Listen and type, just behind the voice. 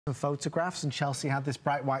photographs, and Chelsea had this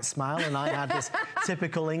bright white smile and I had this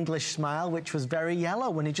typical English smile, which was very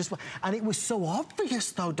yellow, and it was so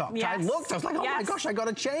obvious though, Doctor. Yes. I looked, I was like, oh my gosh, I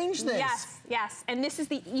gotta change this. Yes, and this is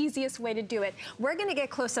the easiest way to do it. We're gonna get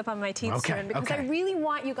close up on my teeth soon, because I really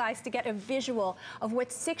want you guys to get a visual of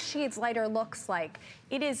what 6 shades lighter looks like.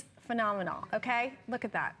 It is phenomenal, okay? Look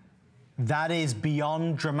at that. That is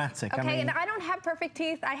beyond dramatic. Okay, I mean, and I don't have perfect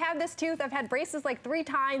teeth. I have this tooth. I've had braces like 3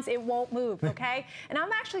 times. It won't move, okay? And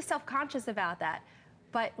I'm actually self-conscious about that.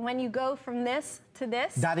 But when you go from this to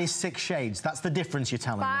this... That is 6 shades. That's the difference you're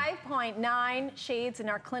telling me. 5.9 shades in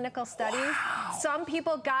our clinical studies. Wow. Some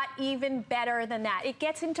people got even better than that. It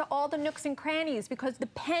gets into all the nooks and crannies because the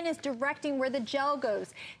pen is directing where the gel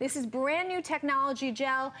goes. This is brand new technology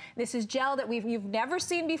gel. This is gel that you've never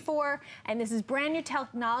seen before. And this is brand new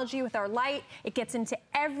technology with our light. It gets into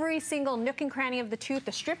every single nook and cranny of the tooth.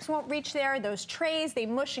 The strips won't reach there. Those trays, they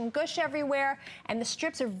mush and gush everywhere. And the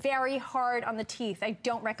strips are very hard on the teeth. I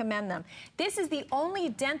don't recommend them. This is the only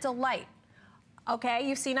dental light. Okay,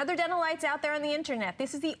 you've seen other dental lights out there on the internet.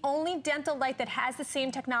 This is the only dental light that has the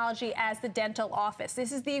same technology as the dental office.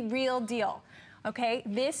 This is the real deal. Okay,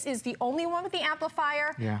 this is the only one with the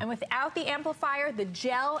amplifier, and without the amplifier, the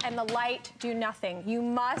gel and the light do nothing. You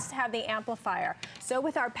must have the amplifier. So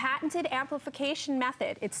with our patented amplification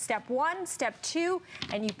method, it's step 1, step 2,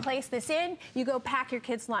 and you place this in, you go pack your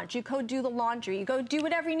kid's lunch, you go do the laundry, you go do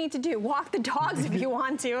whatever you need to do, walk the dogs if you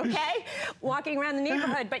want to, okay? Walking around the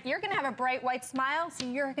neighborhood, but you're gonna have a bright white smile, so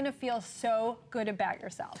you're gonna feel so good about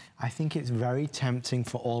yourself. I think it's very tempting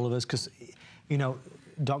for all of us, because, you know,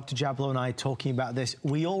 Dr. Jablow and I talking about this,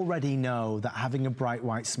 we already know that having a bright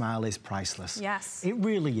white smile is priceless. Yes. It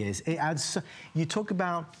really is. It adds, you talk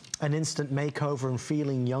about an instant makeover and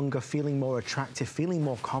feeling younger, feeling more attractive, feeling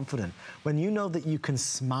more confident. When you know that you can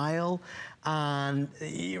smile and,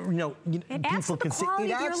 you know, it adds to the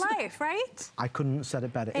quality of your life, right? I couldn't have said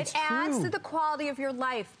it better. It adds to the quality of your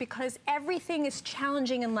life, because everything is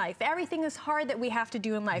challenging in life. Everything is hard that we have to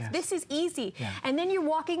do in life. This is easy. And then you're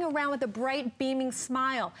walking around with a bright, beaming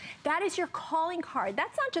smile. That is your calling card.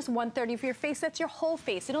 That's not just 1/3 of your face, that's your whole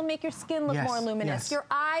face. It'll make your skin look more luminous. Your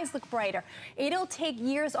eyes look brighter. It'll take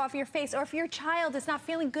years off your face. Or if your child is not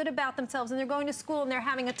feeling good about themselves and they're going to school and they're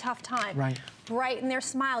having a tough time, brighten their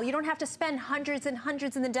smile. You don't have to spend hundreds and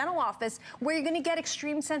hundreds in the dental office where you're gonna get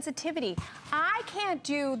extreme sensitivity. I can't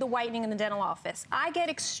do the whitening in the dental office. I get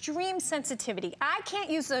extreme sensitivity. I can't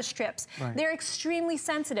use those strips. They're extremely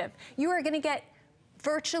sensitive. You are gonna get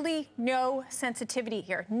virtually no sensitivity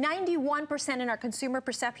here. 91% in our consumer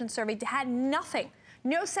perception survey had nothing.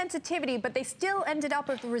 No sensitivity, but they still ended up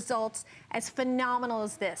with results as phenomenal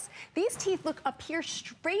as this. These teeth appear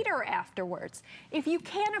straighter afterwards. If you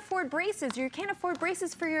can't afford braces, or you can't afford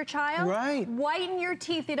braces for your child, whiten your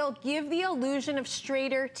teeth. It'll give the illusion of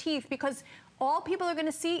straighter teeth, because all people are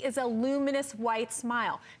gonna see is a luminous white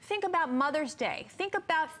smile. Think about Mother's Day. Think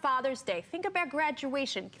about Father's Day. Think about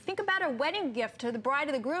graduation. Think about a wedding gift to the bride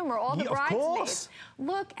or the groom, or all the bridesmaids.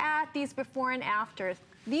 Look at these before and afters.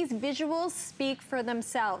 These visuals speak for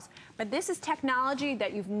themselves. But this is technology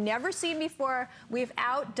that you've never seen before. We've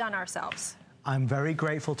outdone ourselves. I'm very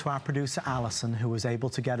grateful to our producer, Alison, who was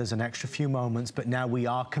able to get us an extra few moments, but now we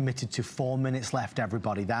are committed to 4 minutes left,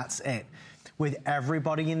 everybody. That's it. With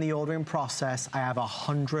everybody in the ordering process, I have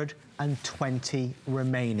 120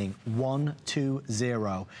 remaining.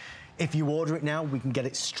 120. If you order it now, we can get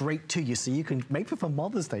it straight to you, so you can make it for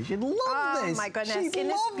Mother's Day. She'd love this. Oh my goodness! In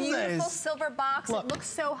this beautiful silver box, it looks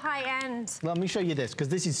so high-end. Let me show you this, because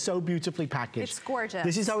this is so beautifully packaged. It's gorgeous.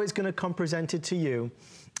 This is how it's going to come presented to you.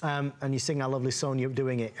 And you're seeing our lovely Sonia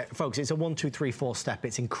doing it. Folks, it's a 1, 2, 3, 4 step.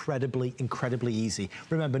 It's incredibly, incredibly easy.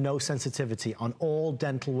 Remember, no sensitivity on all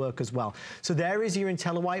dental work as well. So there is your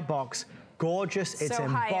IntelliWhite box. Gorgeous. It's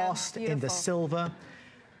embossed in the silver.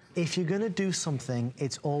 If you're gonna do something,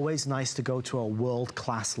 it's always nice to go to a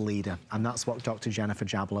world-class leader, and that's what Dr. Jennifer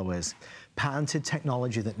Jablow is. Patented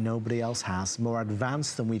technology that nobody else has, more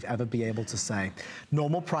advanced than we've ever been able to say.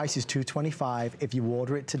 Normal price is $225. If you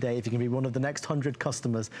order it today, if you can be one of the next 100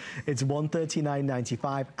 customers, it's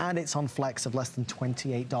 $139.95, and it's on flex of less than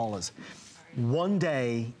 $28. 1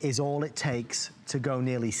 day is all it takes to go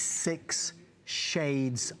nearly 6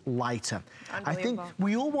 shades lighter. I think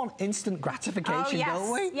we all want instant gratification,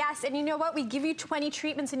 don't we? Yes, and you know what? We give you 20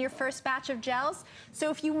 treatments in your first batch of gels. So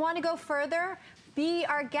if you want to go further, be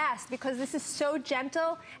our guest, because this is so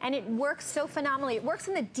gentle and it works so phenomenally. It works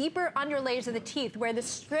in the deeper underlayers of the teeth where the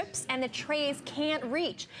strips and the trays can't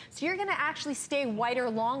reach. So you're gonna actually stay whiter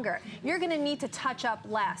longer. You're gonna need to touch up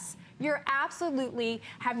less. You're absolutely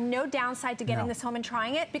have no downside to getting this home and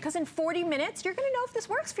trying it, because in 40 minutes, you're gonna know if this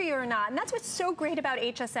works for you or not. And that's what's so great about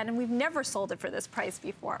HSN, and we've never sold it for this price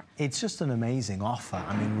before. It's just an amazing offer.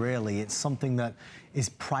 I mean, really, it's something that is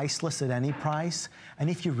priceless at any price. And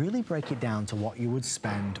if you really break it down to what you would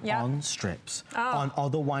spend on strips, on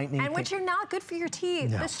other whitening. And which are not good for your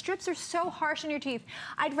teeth. No. The strips are so harsh on your teeth.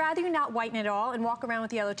 I'd rather you not whiten at all and walk around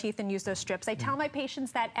with yellow teeth than use those strips. I tell my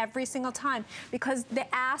patients that every single time, because the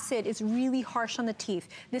acid is really harsh on the teeth.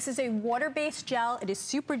 This is a water-based gel. It is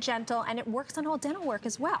super gentle, and it works on all dental work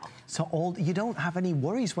as well. So you don't have any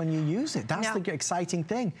worries when you use it. That's the exciting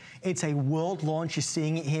thing. It's a world launch. You're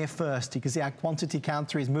seeing it here first. You can see our quantity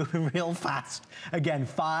counter is moving real fast. Again,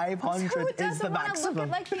 500 is the maximum. Look at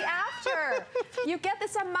like the after. You get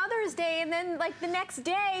this on Mother's Day, and then like the next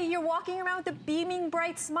day, you're walking around with a beaming,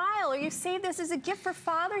 bright smile, or you save this as a gift for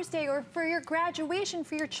Father's Day or for your graduation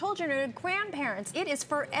for your children or grandparents. It is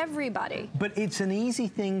for everybody. But it's an easy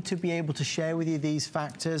thing to be able to share with you these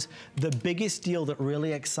factors. The biggest deal that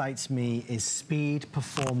really excites me is speed,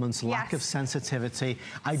 performance, lack of sensitivity.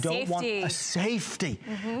 I don't want a safety.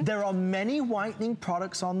 There are many whitening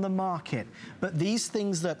products on the market, but these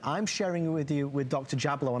things that I'm sharing with you with Dr.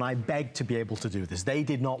 Jablow, and I beg to be able to do this. They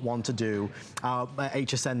did not want to do,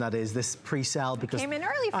 HSN that is, this pre-sale because came in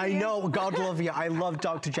early for I know, God love you. I love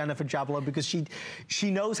Dr. Jennifer Jablow because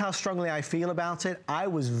she knows how strongly I feel about it. I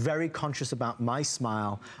was very conscious about my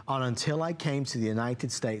smile, and until I came to the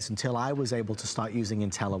United States, until I was able to start using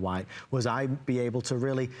IntelliWhite, was I be able to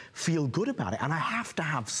really feel good about it. And I have to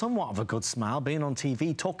have somewhat of a good smile, being on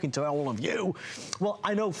TV, talking to all of you. Well,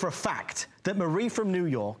 I know for a fact that Marie from New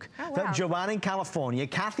York, that Joanne in California,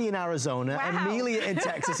 Kathy in Arizona, Amelia in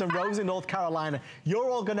Texas, and Rose in North Carolina, you're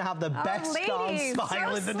all going to have the best darn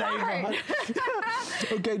smile in the neighborhood.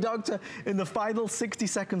 Okay, Doctor, in the final 60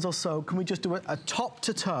 seconds or so, can we just do a top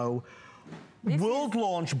to toe, world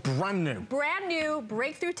launch, brand new? Brand new,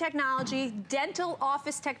 breakthrough technology, dental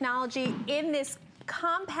office technology in this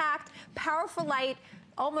compact, powerful light,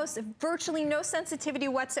 almost virtually no sensitivity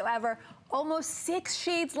whatsoever, almost 6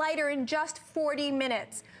 shades lighter in just 40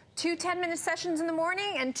 minutes. 2 10-minute sessions in the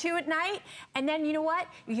morning and 2 at night, and then you know what?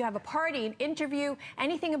 You have a party, an interview,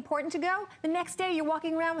 anything important to go, the next day you're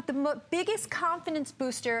walking around with the biggest confidence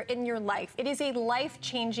booster in your life. It is a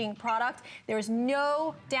life-changing product. There is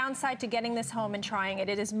no downside to getting this home and trying it.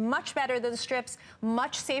 It is much better than strips,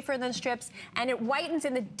 much safer than strips, and it whitens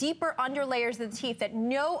in the deeper underlayers of the teeth that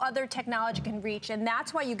no other technology can reach, and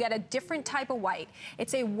that's why you get a different type of white.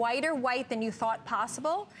 It's a whiter white than you thought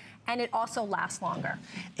possible, and it also lasts longer.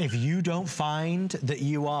 If you don't find that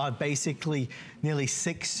you are basically nearly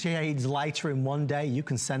 6 shades lighter in one day, you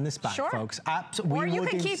can send this back, folks. Or you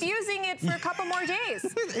can keep using it for a couple more days.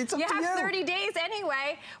 It's up to you. You have 30 days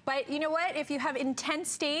anyway, but you know what? If you have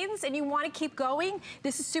intense stains and you want to keep going,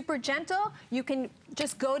 this is super gentle. You can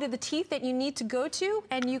just go to the teeth that you need to go to,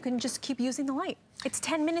 and you can just keep using the light. It's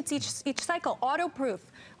 10 minutes each cycle, auto-proof.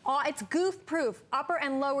 It's goof-proof, upper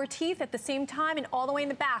and lower teeth at the same time and all the way in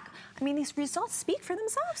the back. I mean, these results speak for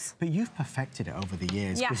themselves. But you've perfected it over the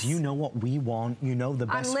years because you know what we want, you know the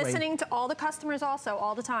best way. I'm listening to all the customers also,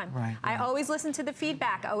 all the time. I always listen to the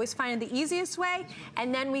feedback. I always find the easiest way,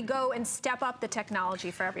 and then we go and step up the technology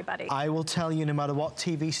for everybody. I will tell you, no matter what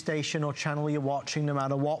TV station or channel you're watching, no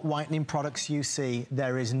matter what whitening products you see,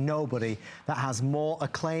 there is nobody that has more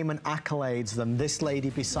acclaim and accolades than this lady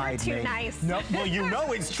beside me. You're too nice. No, well, you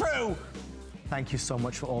know it's true. Thank you so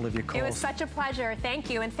much for all of your calls. It was such a pleasure. Thank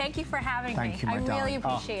you, and thank you for having me. Thank you, my darling. I really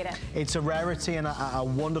appreciate it. It's a rarity and a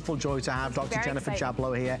wonderful joy to have Dr. Jennifer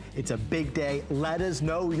Jablow here. It's a big day. Let us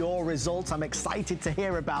know your results. I'm excited to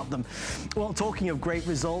hear about them. Well, talking of great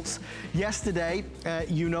results, yesterday,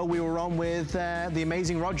 you know we were on with the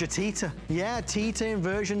amazing Roger Teeter. Yeah, Teeter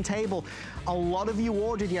inversion table. A lot of you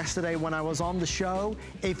ordered yesterday when I was on the show.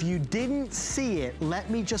 If you didn't see it, let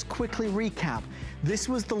me just quickly recap. This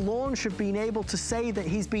was the launch of being able to say that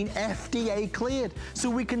he's been FDA cleared.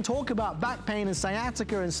 So we can talk about back pain and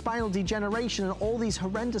sciatica and spinal degeneration and all these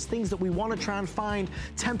horrendous things that we want to try and find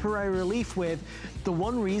temporary relief with. The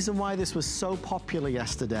one reason why this was so popular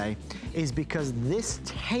yesterday is because this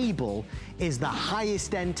table is the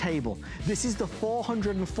highest end table. This is the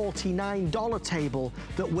 $449 table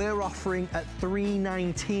that we're offering at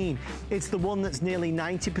 $319. It's the one that's nearly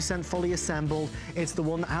 90% fully assembled. It's the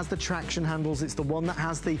one that has the traction handles. It's the one that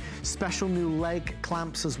has the special new leg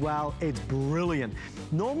clamps as well. It's brilliant.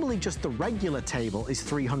 Normally just the regular table is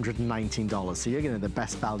 $319, so you're getting the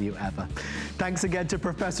best value ever. Thanks again to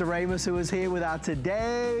Professor Ramos, who is here with our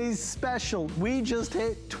today's special. We just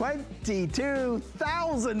hit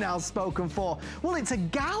 22,000 now spoken for. Well, it's a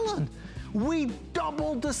gallon. We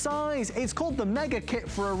doubled the size. It's called the Mega Kit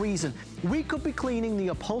for a reason. We could be cleaning the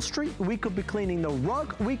upholstery, we could be cleaning the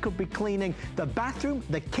rug, we could be cleaning the bathroom,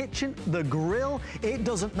 the kitchen, the grill. It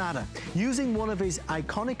doesn't matter. Using one of his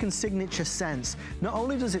iconic and signature scents, not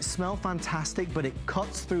only does it smell fantastic, but it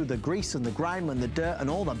cuts through the grease and the grime and the dirt and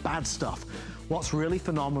all the bad stuff. What's really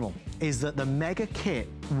phenomenal is that the Mega Kit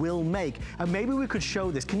will make, and maybe we could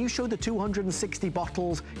show this. Can you show the 260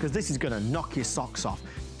 bottles? Because this is gonna knock your socks off.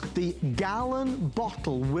 The gallon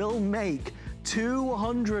bottle will make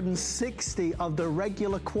 260 of the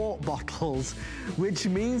regular quart bottles, which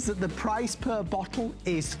means that the price per bottle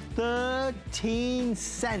is 13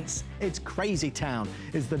 cents. It's crazy town.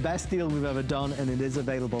 It's the best deal we've ever done, and it is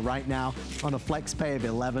available right now on a flex pay of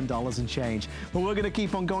 $11 and change. But we're gonna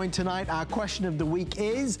keep on going tonight. Our question of the week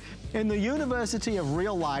is, in the University of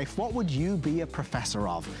Real Life, what would you be a professor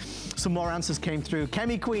of? Some more answers came through.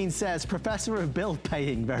 Kemi Queen says, professor of bill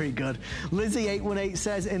paying. Very good. Lizzie818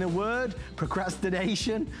 says, in a word,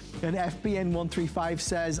 procrastination. And FBN135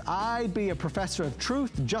 says, I'd be a professor of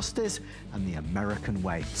truth, justice, and the American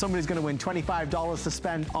way. Somebody's going to win $25 to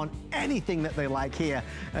spend on anything that they like here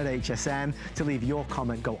at HSN. To leave your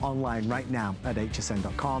comment, go online right now at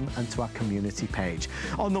hsn.com and to our community page.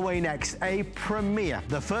 On the way next, a premiere.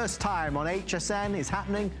 The first time on HSN is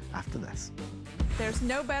happening after this. There's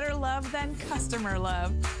no better love than customer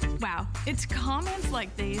love. Wow, it's comments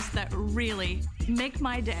like these that really make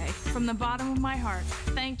my day. From the bottom of my heart,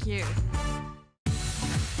 thank you.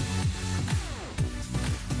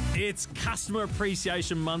 It's Customer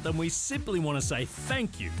Appreciation Month, and we simply want to say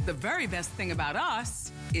thank you. The very best thing about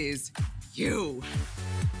us is you.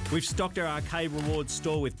 We've stocked our Arcade Rewards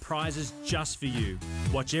store with prizes just for you.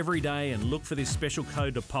 Watch every day and look for this special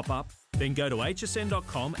code to pop up. Then go to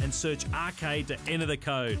hsn.com and search Arcade to enter the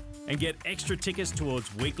code and get extra tickets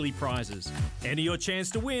towards weekly prizes. Enter your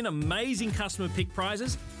chance to win amazing customer pick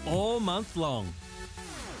prizes all month long.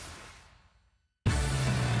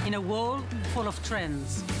 In a world full of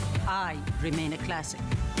trends, I remain a classic.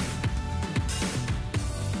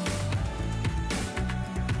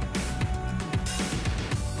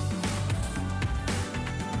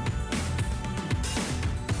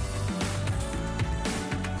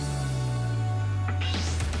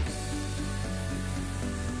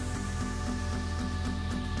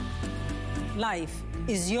 Life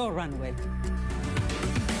is your runway.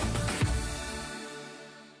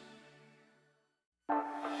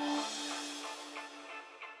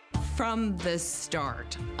 From the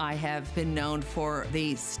start, I have been known for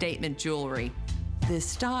the statement jewelry. The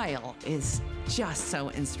style is just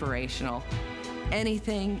so inspirational.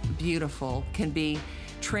 Anything beautiful can be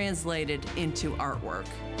translated into artwork,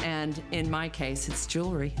 and in my case, it's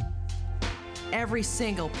jewelry. Every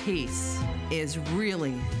single piece is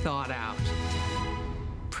really thought out.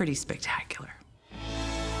 Pretty spectacular.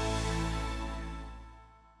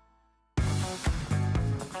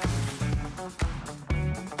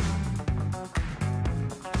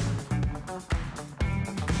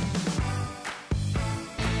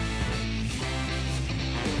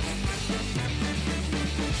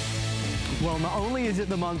 Well, not only is it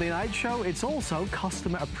the Monday Night Show, it's also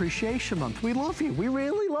Customer Appreciation Month. We love you. We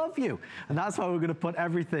really love you. And that's why we're going to put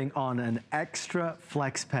everything on an extra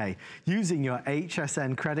flex pay. Using your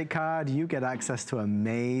HSN credit card, you get access to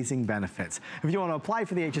amazing benefits. If you want to apply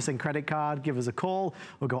for the HSN credit card, give us a call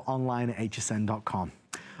or go online at hsn.com.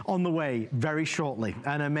 On the way, very shortly,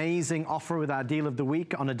 an amazing offer with our deal of the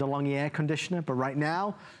week on a DeLonghi air conditioner. But right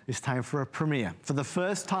now, it's time for a premiere. For the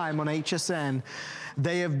first time on HSN,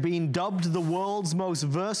 they have been dubbed the world's most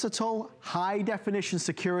versatile high-definition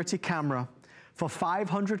security camera. For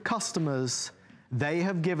 500 customers, they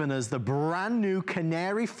have given us the brand new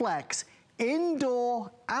Canary Flex indoor,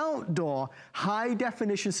 outdoor,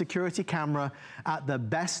 high-definition security camera at the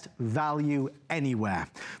best value anywhere.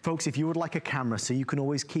 Folks, if you would like a camera so you can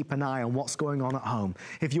always keep an eye on what's going on at home,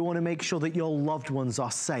 if you want to make sure that your loved ones are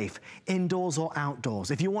safe, indoors or outdoors,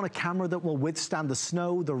 if you want a camera that will withstand the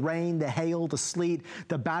snow, the rain, the hail, the sleet,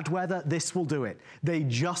 the bad weather, this will do it. They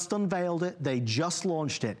just unveiled it. They just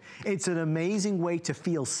launched it. It's an amazing way to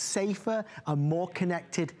feel safer and more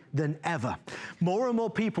connected than ever. More and more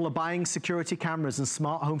people are buying security cameras and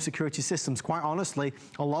smart home security systems. Quite honestly,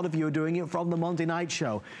 a lot of you are doing it from the Monday Night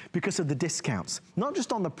Show because of the discounts. Not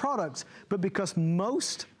just on the products, but because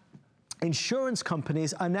most insurance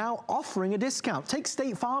companies are now offering a discount. Take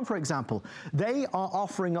State Farm, for example. They are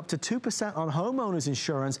offering up to 2% on homeowners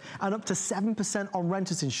insurance and up to 7% on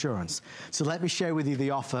renters insurance. So let me share with you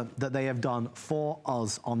the offer that they have done for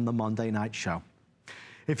us on the Monday Night Show.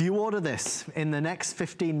 If you order this in the next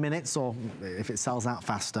 15 minutes, or if it sells out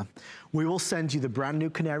faster, we will send you the brand new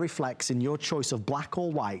Canary Flex in your choice of black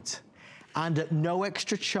or white. And at no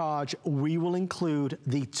extra charge, we will include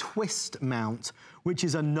the twist mount, which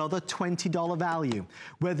is another $20 value.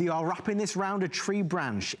 Whether you are wrapping this around a tree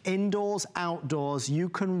branch, indoors, outdoors, you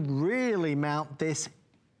can really mount this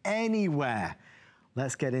anywhere.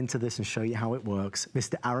 Let's get into this and show you how it works.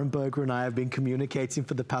 Mr. Aaron Berger and I have been communicating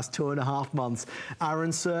for the past 2.5 months.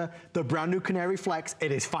 Aaron, sir, the brand new Canary Flex, it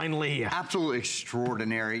is finally here. Absolutely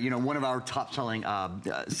extraordinary. You know, one of our top-selling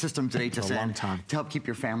systems at HSN. For a long time. To help keep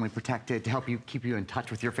your family protected, to help you keep you in touch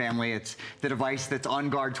with your family. It's the device that's on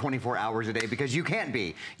guard 24 hours a day, because you can't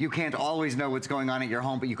be. You can't always know what's going on at your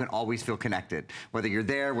home, but you can always feel connected. Whether you're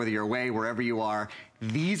there, whether you're away, wherever you are.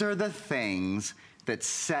 These are the things that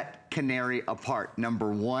set Canary apart.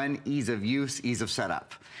 Number one, ease of use, ease of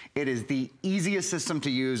setup. It is the easiest system to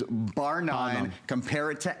use, bar none.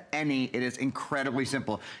 Compare it to any. It is incredibly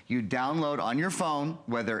simple. You download on your phone,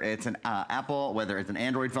 whether it's an Apple, whether it's an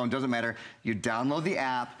Android phone, doesn't matter. You download the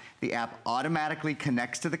app. The app automatically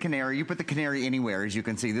connects to the Canary. You put the Canary anywhere, as you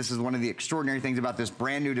can see. This is one of the extraordinary things about this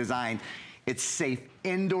brand new design. It's safe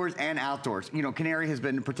indoors and outdoors. You know, Canary has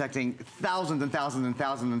been protecting thousands and thousands and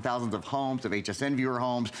thousands and thousands of homes, of HSN viewer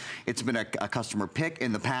homes. It's been a customer pick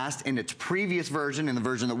in the past. In its previous version, in the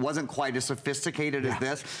version that wasn't quite as sophisticated as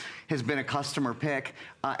this, has been a customer pick.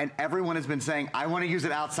 And everyone has been saying, I want to use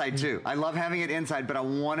it outside too. I love having it inside, but I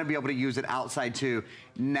want to be able to use it outside too.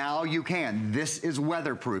 Now you can. This is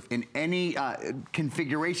weatherproof in any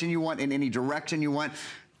configuration you want, in any direction you want.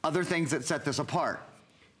 Other things that set this apart.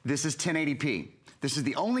 This is 1080p. This is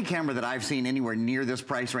the only camera that I've seen anywhere near this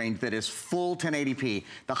price range that is full 1080p,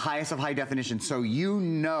 the highest of high definition, so you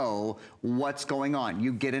know what's going on.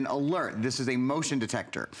 You get an alert. This is a motion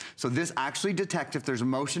detector. So this actually detects if there's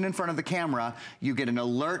motion in front of the camera. You get an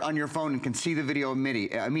alert on your phone and can see the video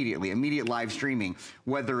immediately, immediate live streaming,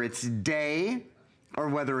 whether it's day or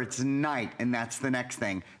whether it's night, and that's the next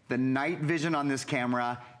thing. The night vision on this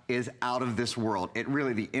camera is out of this world. It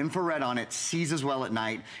really, the infrared on it sees as well at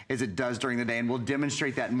night as it does during the day, and we'll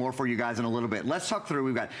demonstrate that more for you guys in a little bit. Let's talk through,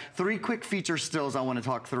 we've got 3 quick feature stills I want to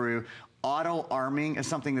talk through. Auto arming is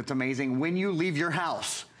something that's amazing. When you leave your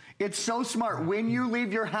house, it's so smart. When you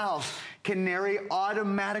leave your house, Canary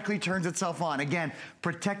automatically turns itself on. Again,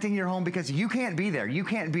 protecting your home, because you can't be there. You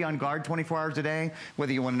can't be on guard 24 hours a day,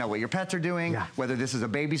 whether you want to know what your pets are doing, whether this is a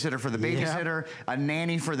babysitter for the babysitter, a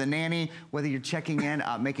nanny for the nanny, whether you're checking in,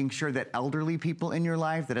 making sure that elderly people in your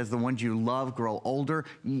life, that as the ones you love grow older,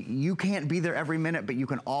 you can't be there every minute, but you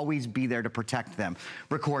can always be there to protect them.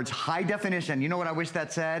 Records high definition. You know what I wish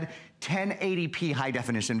that said? 1080p high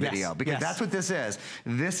definition video, because that's what this is.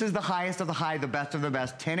 This is the highest of the high, the best of the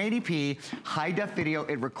best. 1080p high def video.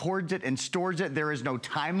 It records it and stores it. There is no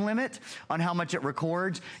time limit on how much it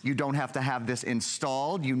records. You don't have to have this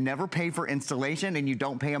installed. You never pay for installation, and you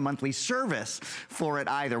don't pay a monthly service for it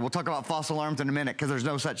either. We'll talk about false alarms in a minute, because there's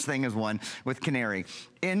no such thing as one with Canary.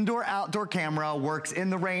 Indoor, outdoor camera, works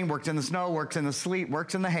in the rain, works in the snow, works in the sleet,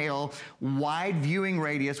 works in the hail. Wide viewing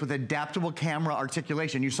radius with adaptable camera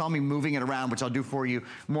articulation. You saw me moving it around, which I'll do for you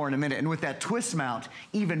more in a minute. And with that twist mount,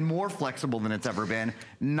 even more flexible than it's ever been.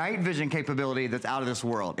 Night vision capability that's out of this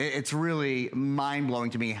world. It's really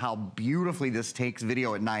mind-blowing to me how beautifully this takes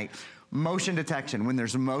video at night. Motion detection. When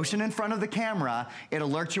there's motion in front of the camera, it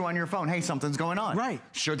alerts you on your phone, hey, something's going on. Right.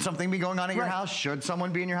 Should something be going on at your house? Should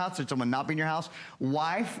someone be in your house? Should someone not be in your house?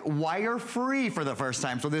 Wire-free for the first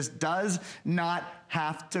time. So this does not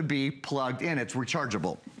have to be plugged in. It's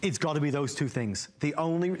rechargeable. It's got to be those two things.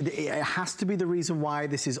 It has to be the reason why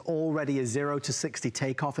this is already a 0 to 60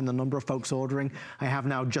 takeoff in the number of folks ordering. I have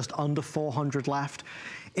now just under 400 left.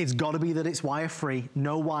 It's got to be that it's wire-free,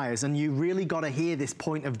 no wires, and you really got to hear this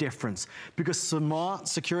point of difference, because smart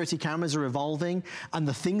security cameras are evolving, and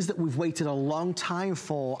the things that we've waited a long time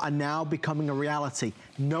for are now becoming a reality.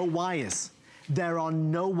 No wires. There are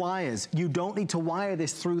no wires. You don't need to wire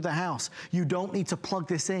this through the house. You don't need to plug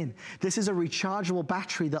this in. This is a rechargeable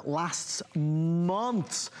battery that lasts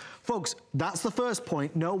months. Folks, that's the first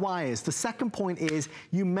point, no wires. The second point is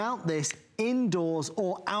you mount this indoors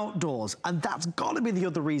or outdoors, and that's got to be the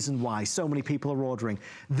other reason why so many people are ordering.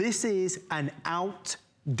 This is an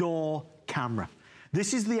outdoor camera.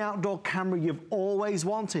 This is the outdoor camera you've always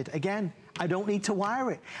wanted. Again, I don't need to wire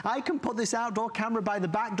it. I can put this outdoor camera by the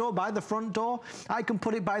back door, by the front door. I can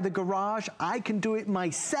put it by the garage. I can do it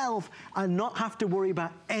myself and not have to worry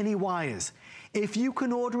about any wires. If you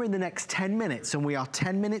can order in the next 10 minutes, and we are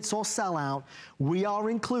 10 minutes or sell out, we are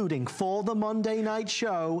including for the Monday night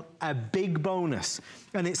show a big bonus.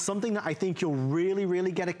 And it's something that I think you'll really,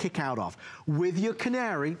 really get a kick out of. With your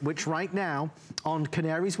Canary, which right now on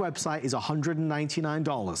Canary's website is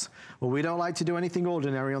 $199. Well, we don't like to do anything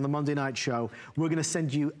ordinary on the Monday Night Show. We're gonna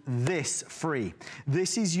send you this free.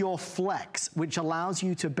 This is your Flex, which allows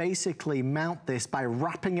you to basically mount this by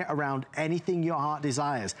wrapping it around anything your heart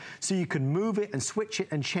desires. So you can move it and switch it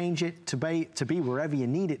and change it to be wherever you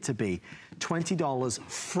need it to be. $20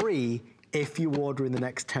 free if you order in the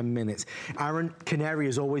next 10 minutes. Aaron, Canary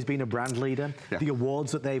has always been a brand leader. Yeah. The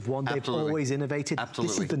awards that they've won, they've always innovated.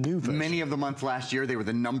 Absolutely. This is the new version. Many of the months last year, they were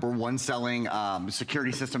the #1 selling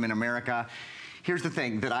security system in America. Here's the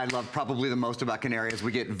thing that I love probably the most about Canary is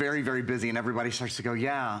we get very, very busy and everybody starts to go,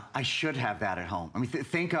 yeah, I should have that at home. I mean,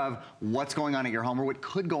 think of what's going on at your home or what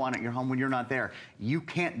could go on at your home when you're not there. You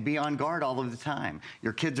can't be on guard all of the time.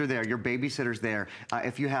 Your kids are there, your babysitter's there.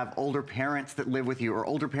 If you have older parents that live with you or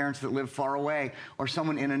older parents that live far away or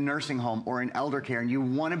someone in a nursing home or in elder care and you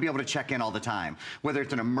want to be able to check in all the time, whether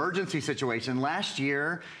it's an emergency situation. Last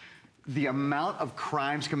year, the amount of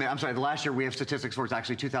crimes committed, I'm sorry, the last year we have statistics for, it's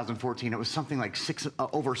actually 2014, it was something like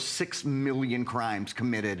over 6 million crimes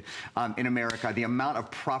committed in America. The amount of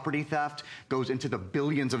property theft goes into the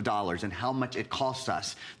billions of dollars and how much it costs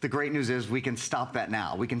us. The great news is we can stop that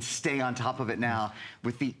now. We can stay on top of it now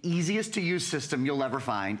with the easiest to use system you'll ever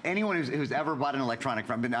find. Anyone who's ever bought an electronic,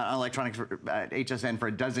 I've been on electronics at HSN for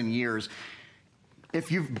a dozen years.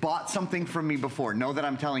 If you've bought something from me before, know that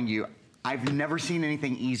I'm telling you, I've never seen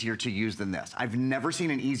anything easier to use than this. I've never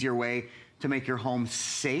seen an easier way to make your home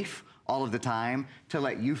safe all of the time, to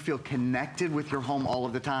let you feel connected with your home all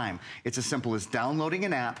of the time. It's as simple as downloading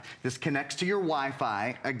an app. This connects to your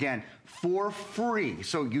Wi-Fi, again, for free.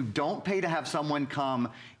 So you don't pay to have someone come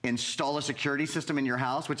install a security system in your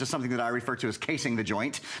house, which is something that I refer to as casing the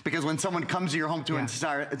joint. Because when someone comes to your home to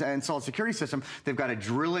install a security system, they've got to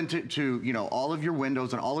drill into you know, all of your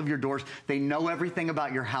windows and all of your doors. They know everything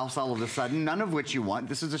about your house all of a sudden, none of which you want.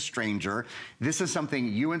 This is a stranger. This is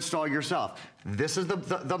something you install yourself. This is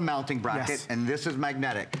the mounting bracket, and this is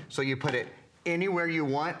magnetic. So you put it anywhere you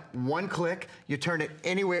want, one click, you turn it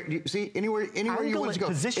anywhere, you see, anywhere you want it to go.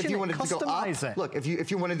 Position if you wanted it, to go up, it. Look,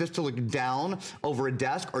 if you wanted this to look down over a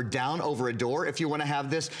desk or down over a door, if you want to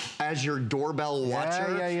have this as your doorbell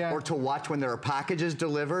watcher or to watch when there are packages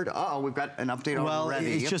delivered, we've got an update already.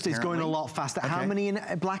 Well, it's just, it's going a lot faster. Okay. How many in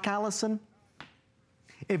black, Allison?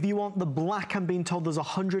 If you want the black, I'm being told there's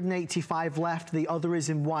 185 left. The other is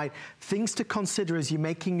in white. Things to consider as you're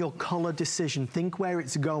making your color decision. Think where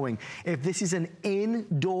it's going. If this is an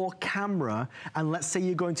indoor camera, and let's say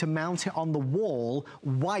you're going to mount it on the wall,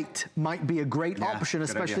 white might be a great option,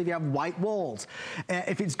 especially if you have white walls.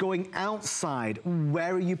 If it's going outside,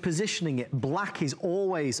 where are you positioning it? Black is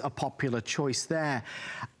always a popular choice there.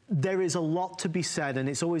 There is a lot to be said, and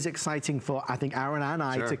it's always exciting for, I think, Aaron and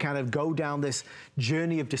I to kind of go down this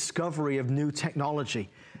journey of discovery of new technology.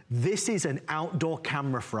 This is an outdoor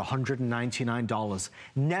camera for $199.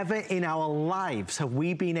 Never in our lives have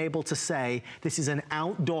we been able to say this is an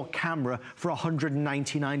outdoor camera for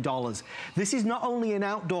 $199. This is not only an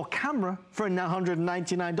outdoor camera for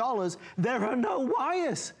 $199, there are no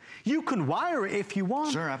wires. You can wire it if you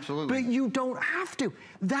want. Sure, absolutely. But you don't have to.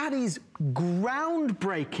 That is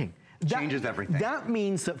groundbreaking. Changes everything. That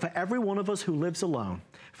means that for every one of us who lives alone,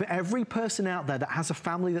 for every person out there that has a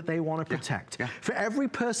family that they want to protect, for every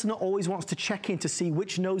person that always wants to check in to see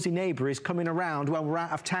which nosy neighbor is coming around when we're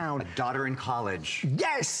out of town. A daughter in college.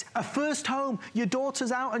 Yes, a first home. Your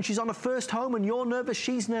daughter's out and she's on a first home and you're nervous,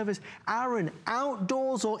 she's nervous. Aaron,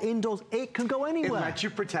 outdoors or indoors, it can go anywhere. It lets you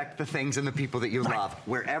protect the things and the people that you love,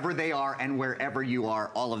 wherever they are and wherever you are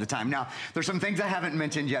all of the time. Now, there's some things I haven't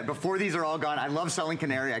mentioned yet. Before these are all gone, I love selling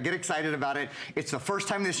Canary. I get excited about it. It's the first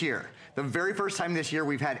time this year, the very first time this year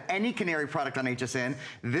we've had any Canary product on HSN.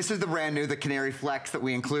 This is the brand new, the Canary Flex that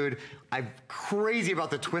we include. I'm crazy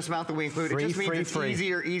about the twist mount that we include. It just means it's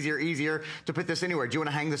easier to put this anywhere. Do you want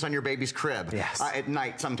to hang this on your baby's crib? Yes. At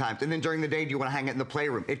night sometimes. And then during the day, do you want to hang it in the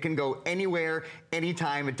playroom? It can go anywhere,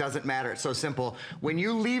 anytime. It doesn't matter. It's so simple. When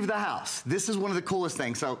you leave the house, this is one of the coolest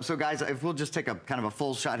things. So guys, if we'll just take a kind of a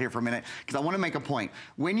full shot here for a minute, because I want to make a point.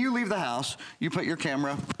 When you leave the house, you put your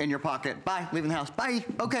camera in your pocket. Bye, leaving the house. Bye.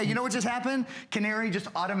 Okay, you know what just happened? Canary just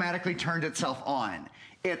automatically turned itself on.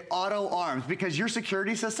 It auto arms because your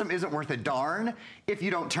security system isn't worth a darn if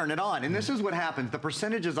you don't turn it on. And this is what happens. The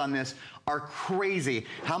percentages on this are crazy.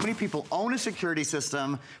 How many people own a security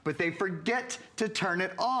system, but they forget to turn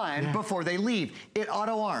it on before they leave? It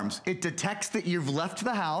auto arms. It detects that you've left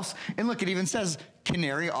the house. And look, it even says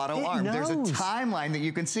Canary auto arm. There's a timeline that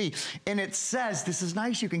you can see. And it says, this is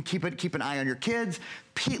nice, you can keep an eye on your kids.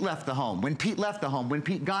 Pete left the home. When Pete left the home, when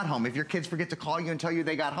Pete got home, if your kids forget to call you and tell you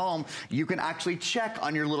they got home, you can actually check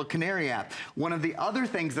on your little Canary app. One of the other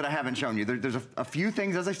things that I haven't shown you, there's a few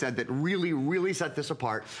things, as I said, that really, really set this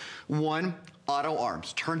apart. One, auto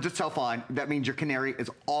arms, turns itself on. That means your Canary is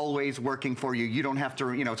always working for you. You don't have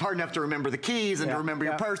to, you know, it's hard enough to remember the keys and to remember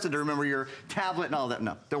your purse and to remember your tablet and all that.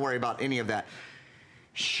 No, don't worry about any of that.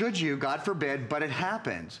 Should you, God forbid, but it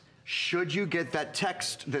happens, should you get that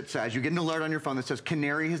text that says, you get an alert on your phone that says,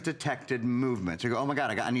 Canary has detected movement. So you go, oh my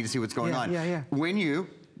God, I need to see what's going on. When you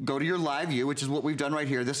go to your live view, which is what we've done right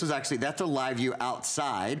here. This is actually, that's a live view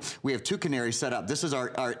outside. We have 2 canaries set up. This is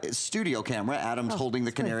our studio camera. Adam's holding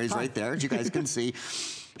the canaries right there, as you guys can see.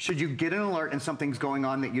 Should you get an alert and something's going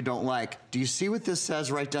on that you don't like, do you see what this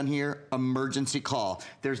says right down here? Emergency call.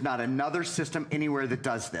 There's not another system anywhere that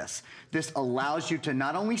does this. This allows you to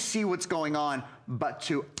not only see what's going on, but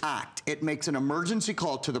to act. It makes an emergency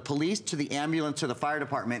call to the police, to the ambulance, to the fire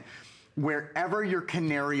department, wherever your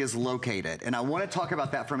Canary is located. And I want to talk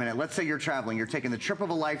about that for a minute. Let's say you're traveling, you're taking the trip of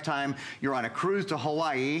a lifetime, you're on a cruise to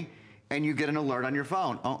Hawaii, and you get an alert on your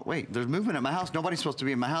phone. Oh, wait, there's movement at my house. Nobody's supposed to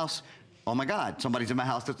be in my house. Oh my God, somebody's in my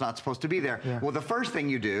house that's not supposed to be there. Well, the first thing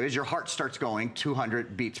you do is your heart starts going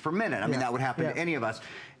 200 beats per minute. I mean, that would happen to any of us.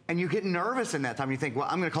 And you get nervous in that time. You think, well,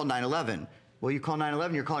 I'm gonna call 911. Well, you call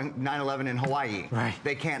 911, you're calling 911 in Hawaii.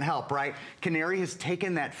 They can't help, right? Canary has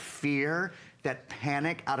taken that fear, that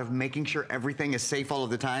panic out of making sure everything is safe all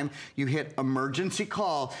of the time. You hit emergency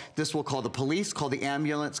call. This will call the police, call the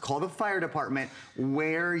ambulance, call the fire department,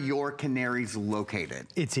 where your Canary's located.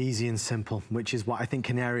 It's easy and simple, which is what I think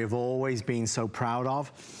Canary have always been so proud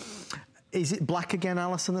of. Is it black again,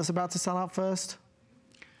 Alison, that's about to sell out first?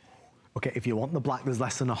 Okay, if you want the black, there's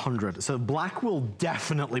less than 100. So black will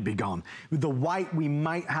definitely be gone. With the white, we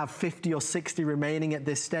might have 50 or 60 remaining at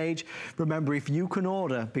this stage. Remember, if you can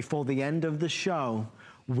order before the end of the show,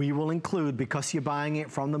 we will include, because you're buying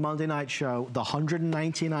it from the Monday Night Show, the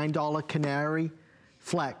 $199 Canary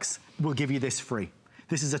Flex. We'll give you this free.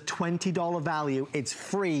 This is a $20 value. It's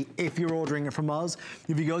free if you're ordering it from us.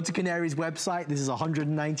 If you go to Canary's website, this is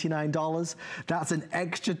 $199. That's an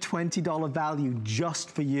extra $20 value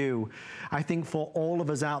just for you. I think for all of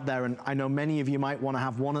us out there, and I know many of you might want to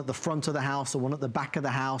have one at the front of the house or one at the back of the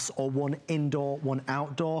house or one indoor, one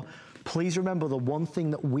outdoor. Please remember the one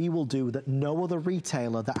thing that we will do that no other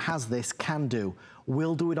retailer that has this can do.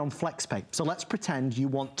 We'll do it on FlexPay. So let's pretend you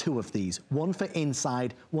want 2 of these, one for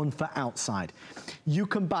inside, one for outside. You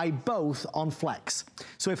can buy both on Flex.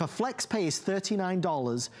 So if a FlexPay is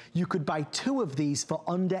 $39, you could buy 2 of these for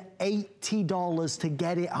under $80 to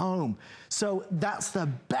get it home. So that's the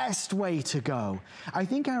best way to go. I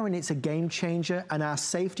think, Aaron, it's a game changer, and our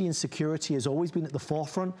safety and security has always been at the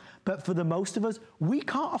forefront. But for the most of us, we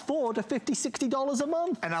can't afford a $50, $60 a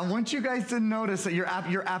month. And I want you guys to notice that you're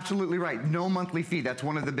absolutely right. No monthly fee. That's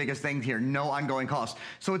one of the biggest things here. No ongoing cost.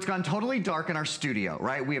 So it's gone totally dark in our studio,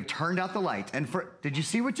 right? We have turned out the lights. And did you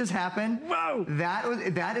see what just happened? Whoa!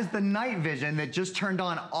 That is the night vision that just turned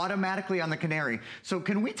on automatically on the Canary. So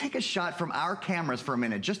can we take a shot from our cameras for a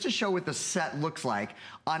minute, just to show what the set looks like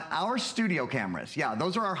on our studio cameras? Yeah,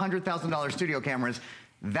 those are our $100,000 studio cameras.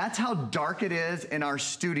 That's how dark it is in our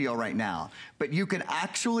studio right now. But you can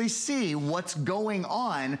actually see what's going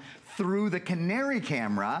on through the Canary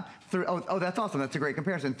camera. Oh, that's awesome. That's a great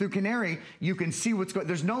comparison. Through Canary, you can see what's going on.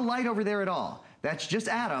 There's no light over there at all. That's just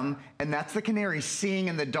Adam, and that's the Canary seeing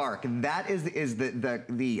in the dark. And that is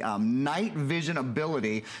the night vision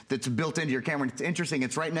ability that's built into your camera. And it's interesting.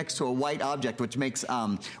 It's right next to a white object, which makes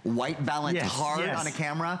white balance hard on a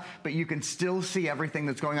camera, but you can still see everything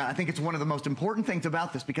that's going on. I think it's one of the most important things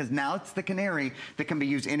about this, because now it's the Canary that can be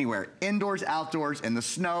used anywhere. Indoors, outdoors, in the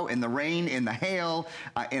snow, in the rain, in the hail,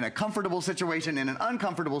 in a comfortable situation, in an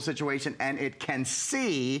uncomfortable situation, and it can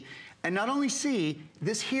see. And not only see,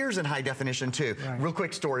 this here's in high definition too. Real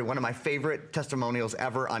quick story, one of my favorite testimonials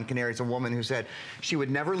ever on Canary is a woman who said she would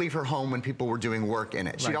never leave her home when people were doing work in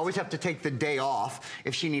it. She'd always have to take the day off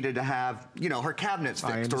if she needed to have, you know, her cabinets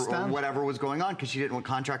fixed or whatever was going on, because she didn't want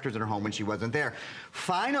contractors in her home when she wasn't there.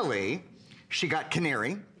 Finally, she got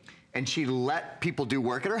Canary, and she let people do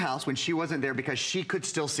work at her house when she wasn't there, because she could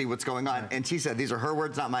still see what's going on. And she said, these are her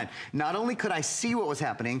words, not mine. Not only could I see what was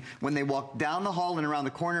happening, when they walked down the hall and around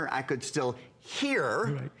the corner, I could still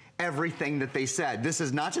hear everything that they said. This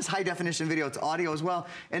is not just high definition video, it's audio as well.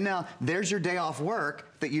 And now there's your day off work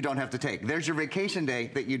that you don't have to take. There's your vacation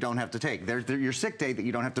day that you don't have to take. There's your sick day that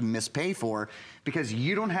you don't have to miss pay for, because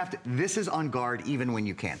you don't have to. This is on guard even when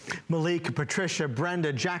you can't be. Malika, Patricia,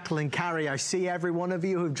 Brenda, Jacqueline, Carrie, I see every one of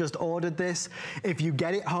you who've just ordered this. If you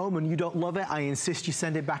get it home and you don't love it, I insist you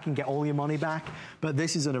send it back and get all your money back. But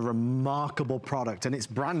this is a remarkable product, and it's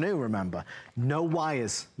brand new, remember. No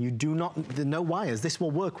wires. You do not, no wires. This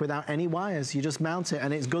will work without any wires. You just mount it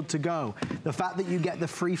and it's good to go. The fact that you get the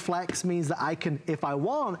free flex means that I can, if I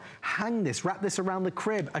want, hang this, wrap this around the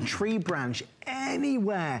crib, a tree branch,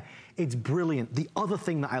 anywhere. It's brilliant. The other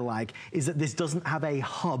thing that I like is that this doesn't have a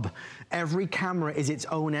hub. Every camera is its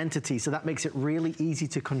own entity, so that makes it really easy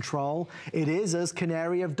to control. It is, as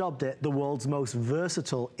Canary have dubbed it, the world's most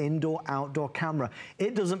versatile indoor-outdoor camera.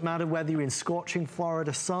 It doesn't matter whether you're in scorching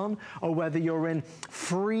Florida sun or whether you're in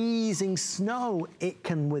freezing snow, it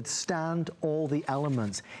can withstand all the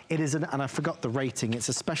elements. It is, and I forgot the rating, it's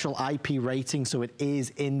a special IP rating, so it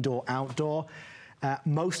is indoor-outdoor.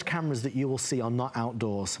 Most cameras that you will see are not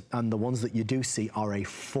outdoors, and the ones that you do see are a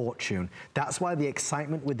fortune. That's why the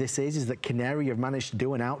excitement with this is that Canary have managed to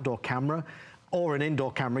do an outdoor camera or an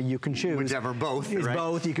indoor camera, you can choose. Whichever, both, it's right?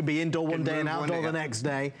 both. You can be indoor one day and outdoor the next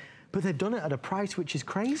day. But they've done it at a price which is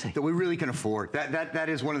crazy. That we really can afford. That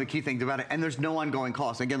is one of the key things about it. And there's no ongoing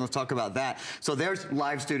cost. Again, let's talk about that. So there's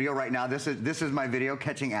live studio right now. This is my video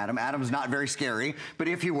catching Adam. Adam's not very scary, but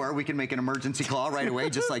if you were, we can make an emergency call right away,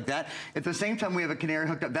 just like that. At the same time, we have a Canary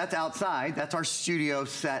hooked up. That's outside. That's our studio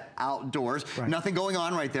set outdoors. Right. Nothing going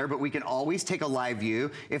on right there, but we can always take a live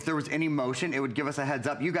view. If there was any motion, it would give us a heads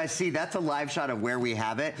up. You guys see, that's a live shot of where we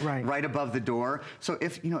have it, right above the door. So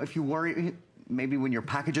if you worry, maybe when your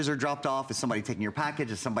packages are dropped off, is somebody taking your package?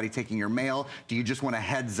 Is somebody taking your mail? Do you just want a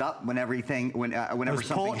heads up when whenever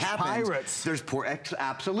something happens? Pirates. There's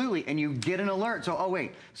absolutely, and you get an alert. So, oh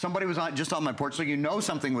wait, somebody was just on my porch, so you know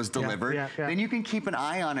something was delivered. Then you can keep an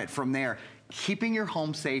eye on it from there. Keeping your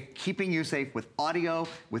home safe, keeping you safe with audio,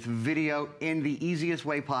 with video, in the easiest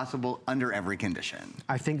way possible, under every condition.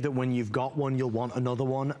 I think that when you've got one, you'll want another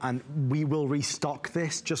one, and we will restock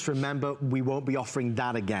this. Just remember, we won't be offering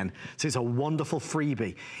that again. So it's a wonderful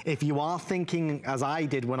freebie. If you are thinking, as I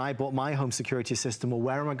did when I bought my home security system, well,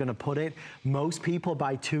 where am I gonna put it? Most people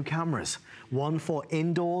buy 2 cameras. One for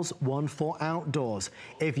indoors, one for outdoors.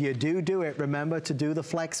 If you do it, remember to do the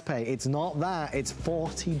flex pay. It's not that, it's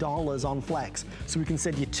 $40 on flex. So we can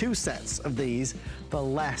send you 2 sets of these for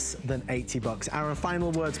less than 80 bucks. Aaron,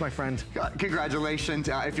 final words, my friend. Congratulations.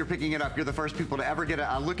 If you're picking it up, you're the first people to ever get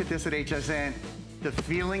a look at this at HSN. The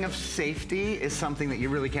feeling of safety is something that you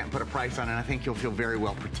really can't put a price on, and I think you'll feel very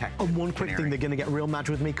well protected. And one quick thing, they're gonna get real mad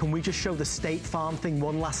with me. Can we just show the State Farm thing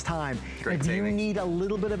one last time? Great if you need a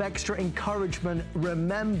little bit of extra encouragement,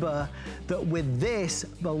 remember that with this,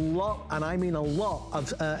 a lot, and I mean a lot,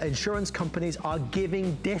 of insurance companies are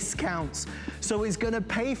giving discounts. So it's gonna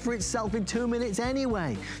pay for itself in 2 minutes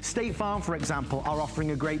anyway. State Farm, for example, are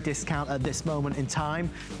offering a great discount at this moment in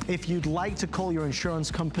time. If you'd like to call your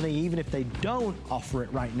insurance company, even if they don't offer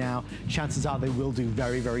it right now, chances are they will do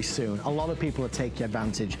very, very soon. A lot of people are taking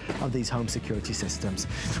advantage of these home security systems.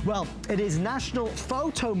 Well, it is National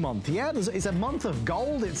Photo Month. Yeah, it's a month of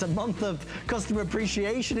gold. It's a month of customer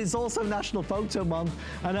appreciation. It's also National Photo Month.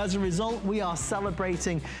 And as a result, we are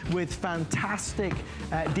celebrating with fantastic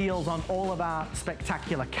deals on all of our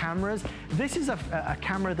spectacular cameras. This is a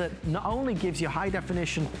camera that not only gives you high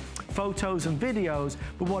definition photos and videos,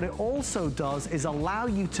 but what it also does is allow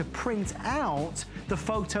you to print out the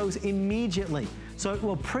photos immediately. So it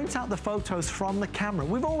will print out the photos from the camera.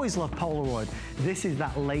 We've always loved Polaroid. This is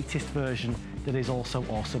that latest version that is also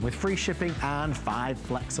awesome. With free shipping and 5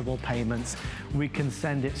 flexible payments, we can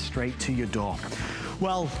send it straight to your door.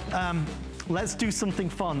 Well, let's do something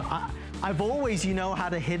fun. I've always,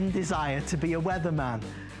 had a hidden desire to be a weatherman.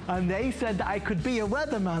 And they said that I could be a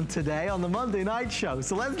weatherman today on the Monday Night Show.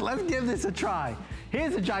 So let's give this a try.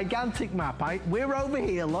 Here's a gigantic map. We're over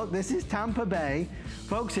here, look, this is Tampa Bay.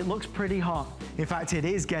 Folks, it looks pretty hot. In fact, it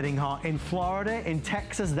is getting hot. In Florida, in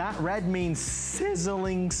Texas, that red means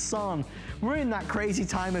sizzling sun. We're in that crazy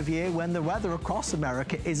time of year when the weather across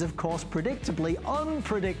America is, of course, predictably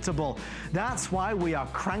unpredictable. That's why we are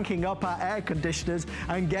cranking up our air conditioners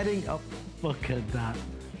and getting, oh, look at that.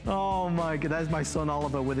 Oh my God, there's my son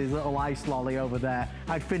Oliver with his little ice lolly over there.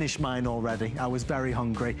 I'd finished mine already. I was very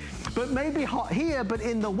hungry. But maybe hot here, but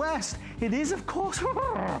in the West, it is of course,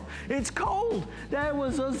 it's cold. There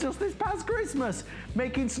was us just this past Christmas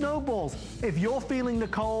making snowballs. If you're feeling the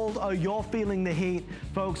cold or you're feeling the heat,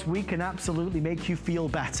 folks, we can absolutely make you feel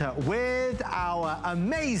better with our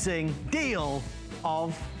amazing deal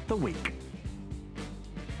of the week.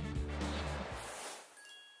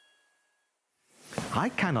 I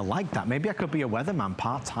kind of like that. Maybe I could be a weatherman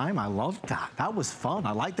part-time. I loved that. That was fun.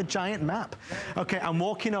 I like the giant map. Okay, I'm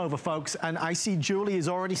walking over, folks, and I see Julie has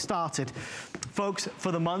already started. Folks,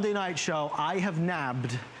 for the Monday night show, I have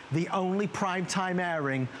nabbed the only primetime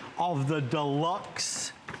airing of the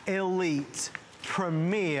Deluxe Elite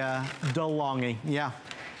Premier DeLonghi. Yeah,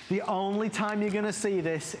 the only time you're gonna see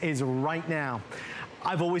this is right now.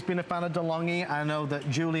 I've always been a fan of DeLonghi. I know that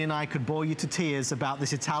Julie and I could bore you to tears about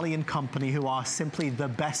this Italian company who are simply the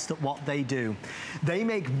best at what they do. They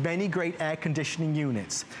make many great air conditioning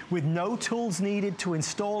units with no tools needed to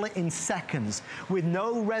install it in seconds, with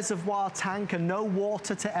no reservoir tank and no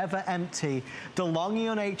water to ever empty. DeLonghi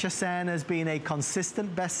on HSN has been a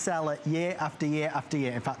consistent bestseller year after year after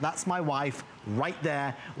year. In fact, that's my wife right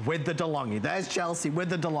there with the DeLonghi. There's Chelsea with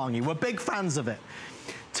the DeLonghi. We're big fans of it.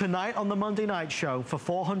 Tonight on the Monday Night Show, for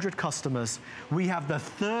 400 customers, we have the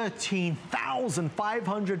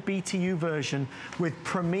 13,500 BTU version with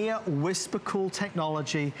Premier Whisper Cool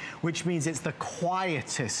technology, which means it's the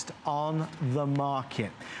quietest on the market.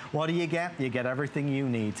 What do? You get everything you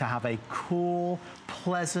need to have a cool,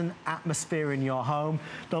 pleasant atmosphere in your home.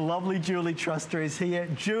 The lovely Julie Truster is here.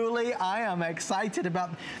 Julie, I am excited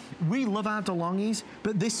about, we love our DeLonghis,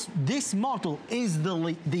 but this model is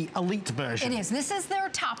the elite version. It is. This is their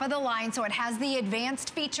top of the line, so it has the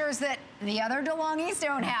advanced features that the other DeLonghis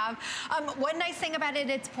don't have. One nice thing about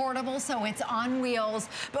it, it's portable, so it's on wheels.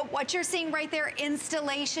 But what you're seeing right there,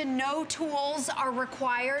 installation, no tools are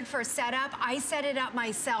required for setup. I set it up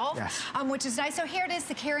myself, yes. Which is nice. So here it is,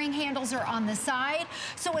 the carrying handles are on the side,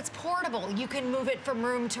 so it's portable. You can move it from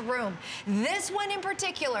room to room. This one in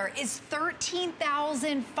particular is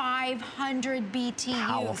 13,500 BTU.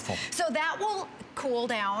 Powerful. So that will cool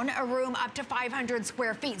down a room up to 500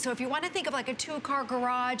 square feet. So if you want to think of like a 2-car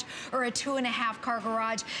garage or a 2.5-car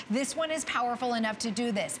garage, this one is powerful enough to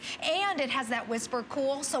do this. And it has that whisper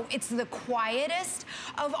cool, so it's the quietest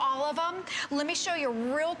of all of them. Let me show you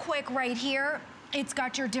real quick right here. It's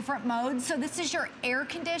got your different modes. So this is your air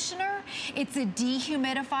conditioner. It's a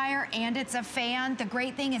dehumidifier and it's a fan. The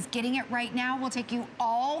great thing is getting it right now will take you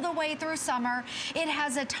all the way through summer. It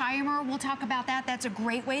has a timer. We'll talk about that. That's a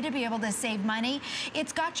great way to be able to save money.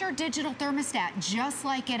 It's got your digital thermostat, just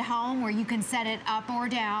like at home, where you can set it up or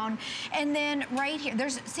down. And then right here,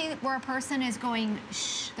 see where a person is going,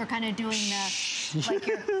 shh, they're kind of doing the, like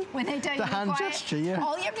when they tell you to be quiet. Gesture, yeah.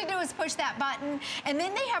 All you have to do is push that button. And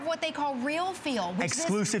then they have what they call Real Feel.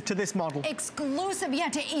 Exclusive to this model. Exclusive, yeah,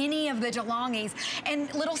 to any of the DeLonghis.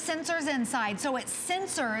 And little sensors inside. So it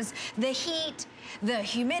sensors the heat, the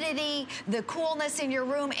humidity, the coolness in your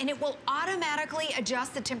room, and it will automatically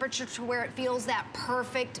adjust the temperature to where it feels that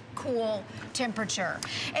perfect cool temperature.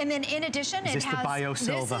 And then in addition, it has,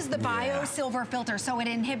 this is the Bio Silver filter, so it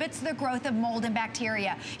inhibits the growth of mold and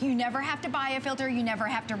bacteria. You never have to buy a filter, you never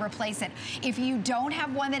have to replace it. If you don't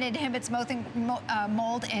have one that inhibits mold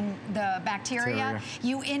and the bacteria,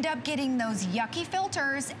 you end up getting those yucky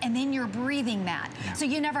filters, and then you're breathing that. Yeah. So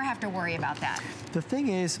you never have to worry about that. The thing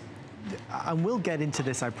is, and we'll get into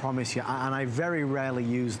this, I promise you, and I very rarely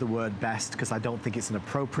use the word best because I don't think it's an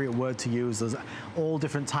appropriate word to use. There's all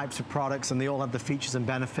different types of products and they all have the features and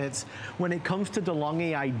benefits. When it comes to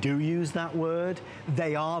DeLonghi, I do use that word.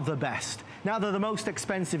 They are the best. Now, they're the most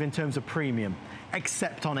expensive in terms of premium,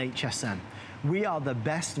 except on HSN. We are the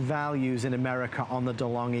best values in America on the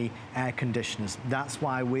DeLonghi air conditioners. That's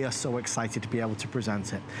why we are so excited to be able to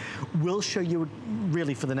present it. We'll show you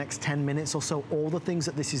really for the next 10 minutes or so all the things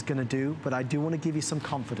that this is going to do, but I do want to give you some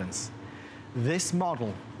confidence. This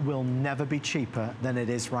model will never be cheaper than it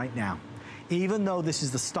is right now. Even though this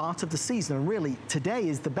is the start of the season, and really today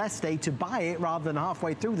is the best day to buy it rather than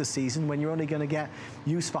halfway through the season when you're only going to get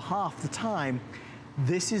use for half the time.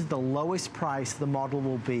 This is the lowest price the model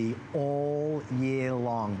will be all year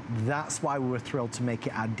long. That's why we were thrilled to make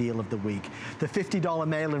it our deal of the week. The $50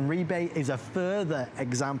 mail-in rebate is a further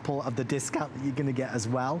example of the discount that you're going to get as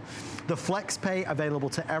well. The Flex Pay available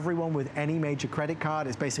to everyone with any major credit card.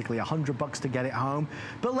 It's basically $100 to get it home.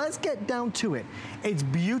 But let's get down to it. It's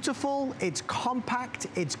beautiful, it's compact,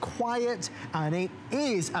 it's quiet, and it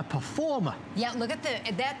is a performer. Yeah, look at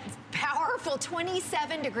that powerful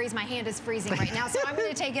 27 degrees. My hand is freezing right now. So I'm going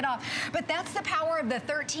to take it off. But that's the power of the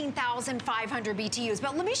 13,500 BTUs.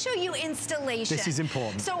 But let me show you installation. This is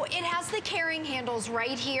important. So it has the carrying handles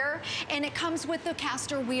right here, and it comes with the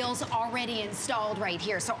caster wheels already installed right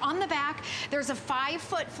here. So on the back, there's a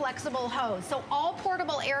 5-foot flexible hose. So all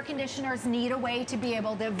portable air conditioners need a way to be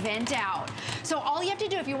able to vent out. So all you have to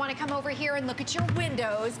do if you want to come over here and look at your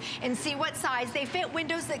windows and see what size, they fit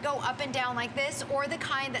windows that go up and down like this, or the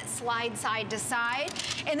kind that slide side to side.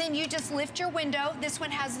 And then you just lift your window. This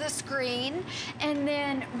one has the screen. And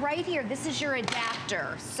then right here, this is your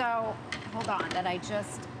adapter. So hold on, that I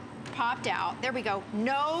just popped out. There we go.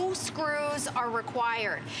 No screws are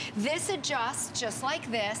required. This adjusts just like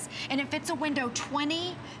this, and it fits a window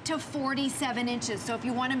 20 to 47 inches. So if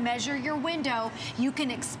you want to measure your window, you can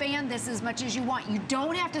expand this as much as you want. You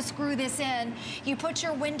don't have to screw this in. You put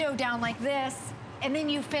your window down like this, and then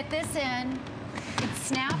you fit this in. It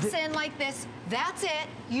snaps in like this. That's it.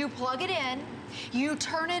 You plug it in, you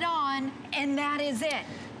turn it on, and that is it.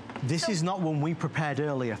 This is not one we prepared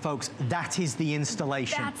earlier, folks. That is the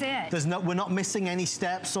installation. That's it. We're not missing any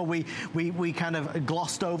steps, or we kind of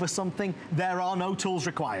glossed over something. There are no tools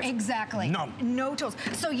required. Exactly. None. No tools.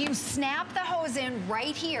 So you snap the hose in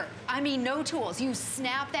right here. I mean, no tools. You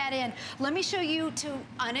snap that in. Let me show you to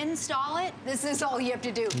uninstall it. This is all you have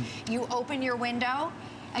to do. You open your window.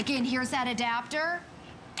 Again, here's that adapter.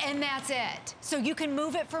 And that's it. So you can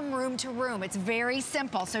move it from room to room. It's very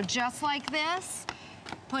simple. So just like this,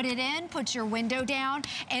 put it in, put your window down.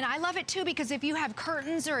 And I love it too, because if you have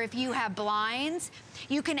curtains or if you have blinds,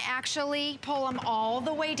 you can actually pull them all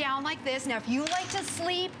the way down like this. Now, if you like to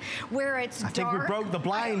sleep where it's dark. I think we broke the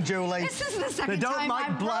blind, Julie. This is the second time They don't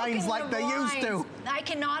like blinds like they used to. I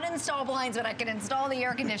cannot install blinds, but I can install the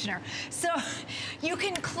air conditioner. So you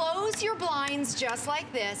can close your blinds just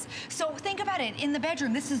like this. So think about it. In the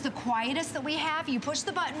bedroom, this is the quietest that we have. You push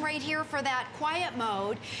the button right here for that quiet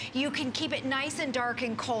mode. You can keep it nice and dark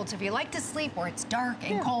and cold. So if you like to sleep where it's dark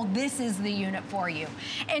and cold, this is the unit for you.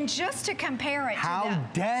 And just to compare it to How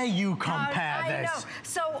dare you compare this? I know.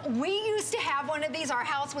 So we used to have one of these. Our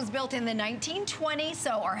house was built in the 1920s,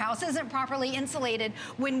 so our house isn't properly insulated.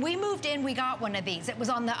 When we moved in, we got one of these. It was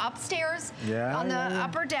on the upstairs, on the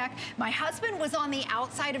upper deck. My husband was on the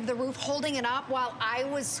outside of the roof holding it up while I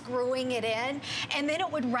was screwing it in, and then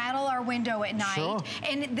it would rattle our window at night. Sure.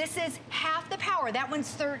 And this is half the power. That one's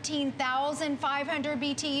 13,500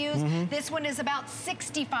 BTUs. This one is about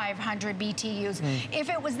 6,500 BTUs. If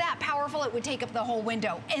it was that powerful, it would take up the whole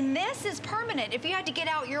window. And this is permanent. If you had to get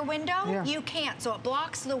out your window, you can't. So it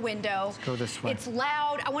blocks the window. Let's go this way. It's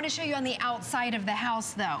loud. I want to show you on the outside of the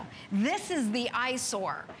house, though. This is the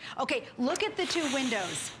eyesore. Okay, look at the two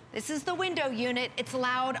windows. This is the window unit. It's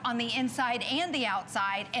loud on the inside and the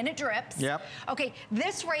outside, and it drips. Yep. Okay,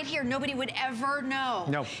 this right here, nobody would ever know.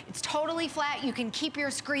 No. It's totally flat. You can keep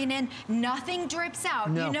your screen in. Nothing drips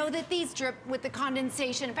out. No. You know that these drip with the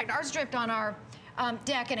condensation. In fact, ours dripped on our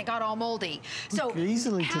deck and it got all moldy. So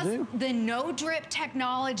easily to do. The no drip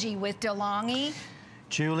technology with DeLonghi.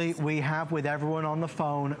 Julie, we have with everyone on the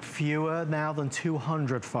phone fewer now than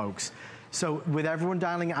 200 folks. So with everyone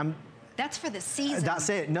dialing, that's for the season. That's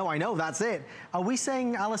it. No, I know, that's it. Are we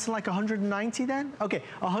saying, Alison, like 190 then? Okay,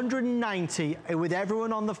 190 with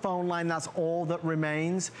everyone on the phone line, that's all that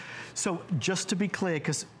remains. So just to be clear,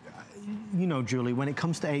 because you know, Julie, when it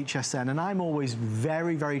comes to HSN, and I'm always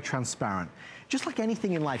very, very transparent, just like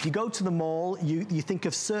anything in life, you go to the mall, you think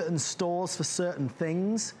of certain stores for certain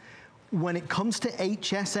things. When it comes to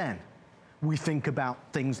HSN, we think about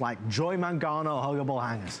things like Joy Mangano huggable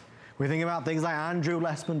hangers. We think about things like Andrew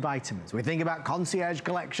Lessman vitamins. We think about concierge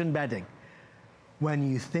collection bedding.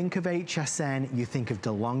 When you think of HSN, you think of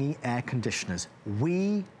DeLonghi air conditioners.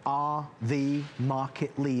 We are the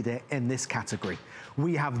market leader in this category.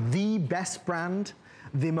 We have the best brand,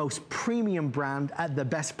 the most premium brand at the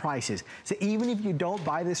best prices. So even if you don't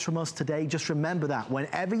buy this from us today, just remember that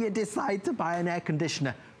whenever you decide to buy an air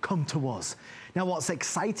conditioner, come to us. Now, what's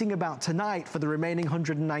exciting about tonight for the remaining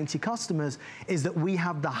 190 customers is that we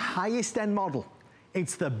have the highest end model.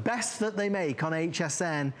 It's the best that they make on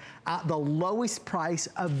HSN at the lowest price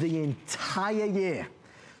of the entire year.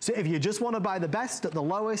 So if you just want to buy the best at the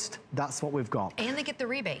lowest, that's what we've got. And they get the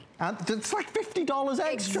rebate. And it's like $50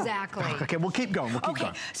 extra. Exactly. Okay, we'll keep going. We'll keep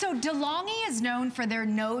going. So DeLonghi is known for their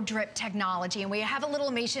no drip technology, and we have a little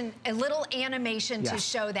animation to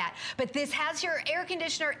show that. But this has your air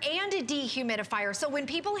conditioner and a dehumidifier. So when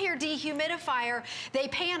people hear dehumidifier, they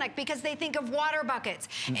panic because they think of water buckets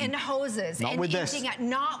and hoses. Not with this.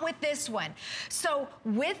 Not with this one. So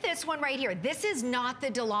with this one right here, this is not the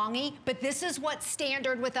DeLonghi, but this is what's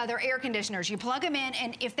standard with with other air conditioners. You plug them in,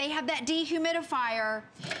 and if they have that dehumidifier,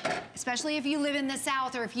 especially if you live in the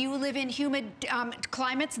South or if you live in humid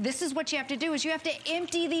climates, this is what you have to do, is you have to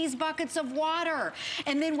empty these buckets of water.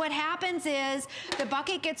 And then what happens is the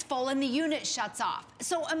bucket gets full and the unit shuts off.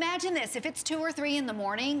 So imagine this, if it's 2 or 3 in the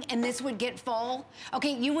morning and this would get full,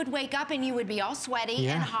 okay, you would wake up and you would be all sweaty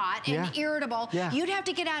and hot and irritable. You'd have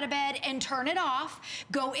to get out of bed and turn it off,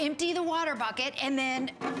 go empty the water bucket, and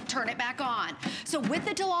then turn it back on. So with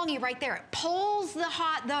the DeLonghi right there, it pulls the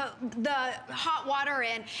hot water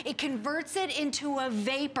in, it converts it into a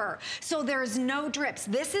vapor, so there's no drips.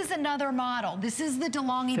 This is another model. This is the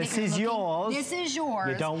DeLonghi. This is yours. This is yours.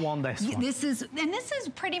 You don't want this one. This is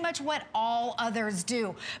pretty much what all others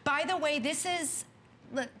do. By the way, this is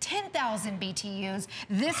 10,000 BTUs.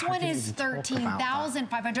 This one is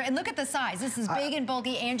 13,500. And look at the size. This is big and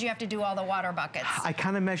bulky, and you have to do all the water buckets. I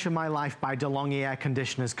kind of measure my life by DeLonghi air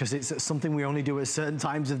conditioners because it's something we only do at certain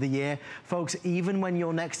times of the year. Folks, even when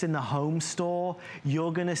you're next in the home store,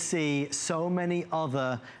 you're going to see so many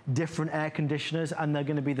other different air conditioners, and they're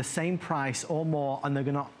going to be the same price or more, and they're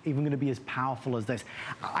not even going to be as powerful as this.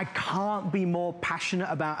 I can't be more passionate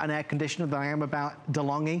about an air conditioner than I am about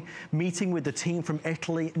DeLonghi. Meeting with the team from Italy,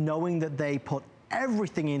 knowing that they put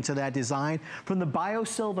everything into their design, from the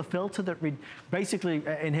biosilver filter that basically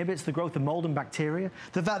inhibits the growth of mold and bacteria,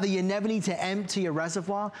 the fact that you never need to empty a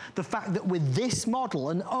reservoir, the fact that with this model,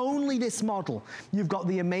 and only this model, you've got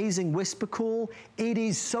the amazing Whisper Cool. It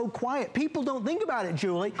is so quiet. People don't think about it,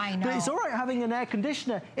 Julie. I know. But it's all right having an air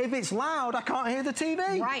conditioner. If it's loud, I can't hear the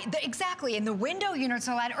TV. Right, exactly. And the window units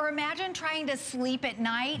are loud. Or imagine trying to sleep at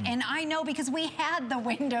night, and I know because we had the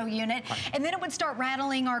window unit, and then it would start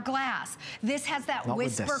rattling our glass. This has that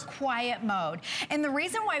whisper quiet mode. And the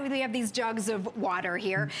reason why we have these jugs of water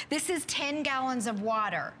here, this is 10 gallons of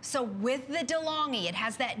water. So with the DeLonghi, it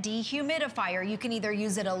has that dehumidifier. You can either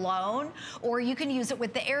use it alone or you can use it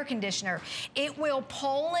with the air conditioner. It will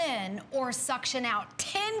pull in or suction out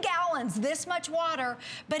 10 gallons, this much water,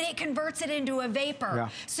 but it converts it into a vapor.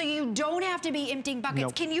 So you don't have to be emptying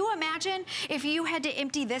buckets. Can you imagine if you had to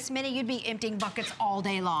empty this many, you'd be emptying buckets all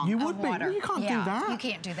day long. You would be. Well, you can't do that. You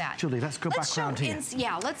can't do that. Julie, let's go back around here.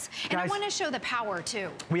 Yeah, let's, and guys, I want to show the power too.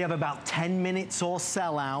 We have about 10 minutes or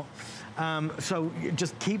sellout. So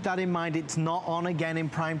just keep that in mind. It's not on again in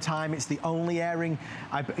prime time. It's the only airing.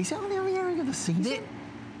 Is it the only airing of the season?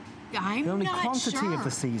 I'm the only quantity of the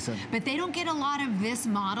season. But they don't get a lot of this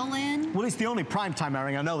model in. Well, it's the only primetime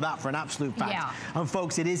airing. I know that for an absolute fact. Yeah. And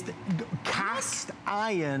folks, it is cast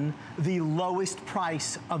iron, the lowest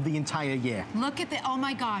price of the entire year. Look at the, oh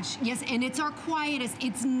my gosh. Yes, and it's our quietest.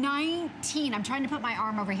 It's 19. I'm trying to put my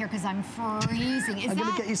arm over here because I'm freezing. Is I'm going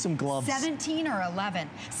to get you some gloves. 17 or 11?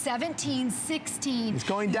 17, 16. It's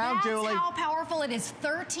going down, Julie. That's how powerful it is.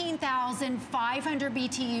 13,500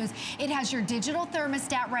 BTUs. It has your digital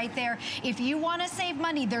thermostat right there. If you want to save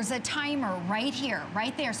money, there's a timer right here,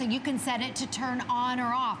 right there, so you can set it to turn on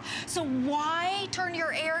or off. So why turn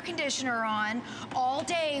your air conditioner on all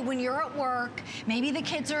day when you're at work? Maybe the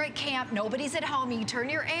kids are at camp, nobody's at home. You turn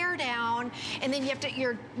your air down, and then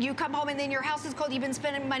you come home, and then your house is cold. You've been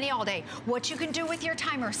spending money all day. What you can do with your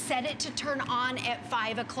timer, set it to turn on at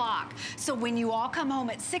 5 o'clock. So when you all come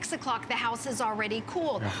home at 6 o'clock, the house is already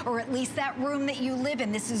cooled, or at least that room that you live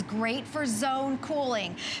in. This is great for zone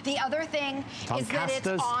cooling. The other thing is that it's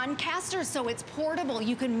on casters, so it's portable.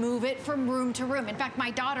 You can move it from room to room. In fact,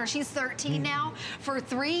 my daughter, she's 13 now. For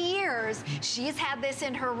 3 years, she's had this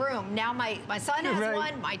in her room. Now my son has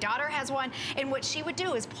one, my daughter has one, and what she would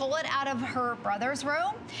do is pull it out of her brother's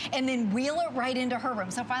room and then wheel it right into her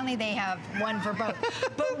room. So finally they have one for both.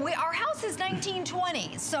 But our house is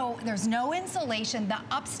 1920, so there's no insulation. The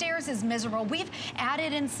upstairs is miserable. We've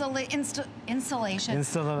added insulation.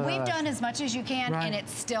 We've done as much as you can, and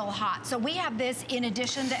it's still hot. So we have this in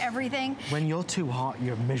addition to everything. When you're too hot,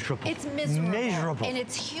 you're miserable. It's miserable. And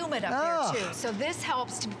it's humid up there too. So this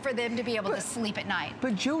helps for them to be able to sleep at night.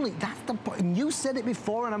 But Julie, that's the point. You said it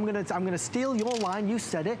before, and I'm gonna steal your line. You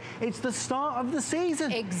said it. It's the start of the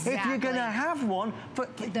season. Exactly. If you're gonna have one,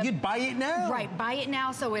 you'd buy it now. Right, buy it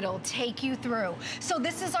now so it'll take you through. So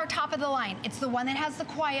this is our top of the line. It's the one that has the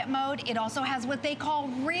quiet mode. It also has what they call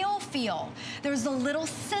real feel. There's a little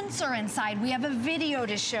sensor inside. We have a video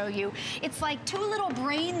to show you. It's like 2 little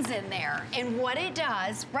brains in there, and what it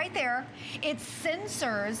does right there, it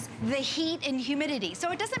sensors the heat and humidity.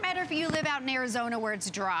 So it doesn't matter if you live out in Arizona where it's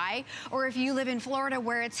dry or if you live in Florida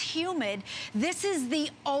where it's humid. This is the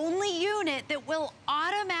only unit that will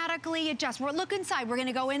automatically adjust. Look inside. We're going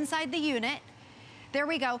to go inside the unit. There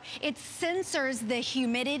we go. It sensors the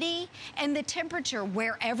humidity and the temperature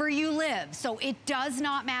wherever you live. So it does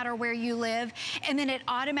not matter where you live. And then it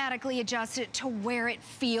automatically adjusts it to where it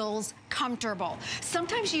feels comfortable.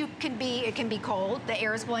 Sometimes it can be cold. The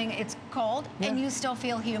air is blowing, it's cold, and you still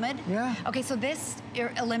feel humid. Yeah. Okay, so this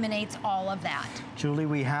eliminates all of that. Julie,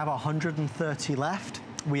 we have 130 left.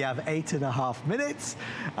 We have 8.5 minutes.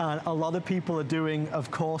 And a lot of people are doing,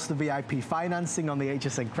 of course, the VIP financing on the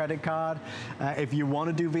HSN credit card. If you want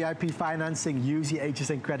to do VIP financing, use your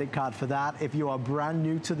HSN credit card for that. If you are brand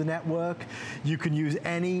new to the network, you can use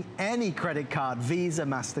any credit card, Visa,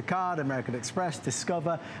 MasterCard, American Express,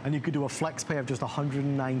 Discover, and you could do a flex pay of just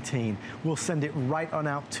 $119. We'll send it right on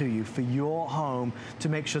out to you for your home to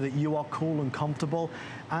make sure that you are cool and comfortable.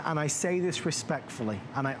 And I say this respectfully,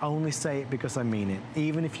 and I only say it because I mean it.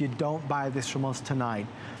 Even if you don't buy this from us tonight,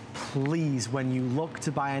 please, when you look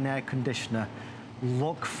to buy an air conditioner,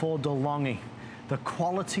 look for DeLonghi. The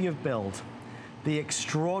quality of build, the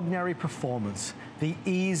extraordinary performance, the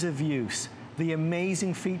ease of use, the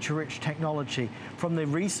amazing feature-rich technology. From the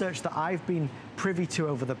research that I've been privy to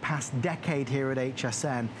over the past decade here at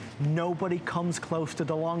HSN, nobody comes close to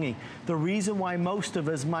DeLonghi. The reason why most of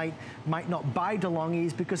us might not buy DeLonghi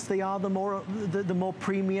is because they are the more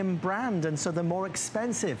premium brand, and so they're more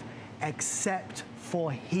expensive, except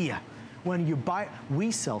for here. When you buy,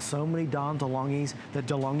 we sell so many darn DeLonghis that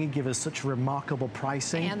DeLonghi give us such remarkable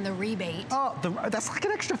pricing. And the rebate. Oh, that's like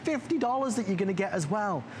an extra $50 that you're gonna get as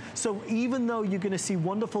well. So even though you're gonna see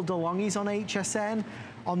wonderful DeLonghis on HSN,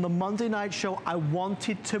 on the Monday night show, I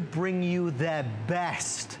wanted to bring you their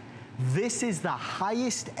best. This is the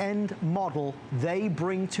highest end model they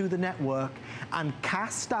bring to the network, and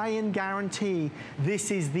cast iron guarantee,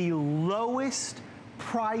 this is the lowest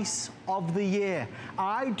price of the year.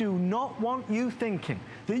 I do not want you thinking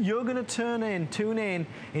that you're going to tune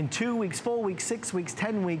in 2 weeks, 4 weeks, 6 weeks,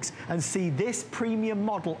 10 weeks and see this premium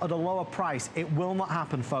model at a lower price. It will not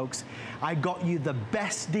happen, folks. I got you the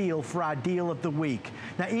best deal for our deal of the week.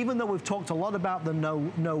 Now, even though we've talked a lot about the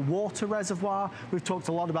no water reservoir, we've talked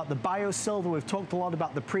a lot about the BioSilver, we've talked a lot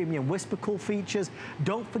about the premium Whisper Cool features,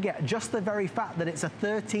 don't forget just the very fact that it's a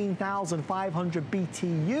 13,500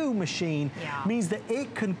 BTU machine means that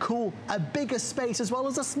it can cool a bigger space as well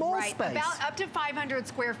as a small space. About up to 500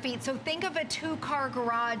 square feet. So think of a 2-car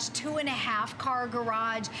garage, 2.5-car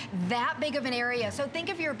garage, that big of an area. So think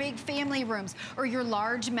of your big family rooms or your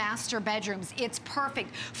large master bedrooms. It's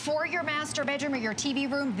perfect. For your master bedroom or your TV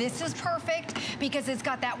room, this is perfect because it's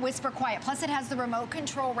got that whisper quiet. Plus it has the remote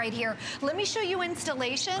control right here. Let me show you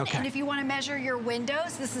installation. Okay. And if you want to measure your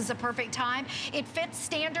windows, this is a perfect time. It fits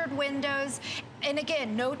standard windows. And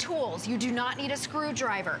again, no tools. You do not need a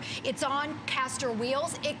screwdriver. It's on caster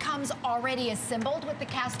wheels. It comes already assembled with the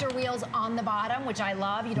caster wheels on the bottom, which I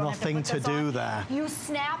love. You don't have to put this on. There. You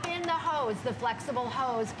snap in the hose, the flexible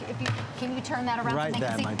hose. Can you turn that around? Right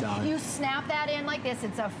there, my darling. You snap that in like this.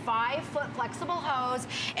 It's a 5-foot flexible hose.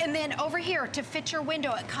 And then over here, to fit your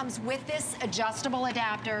window, it comes with this adjustable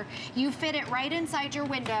adapter. You fit it right inside your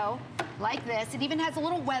window like this. It even has a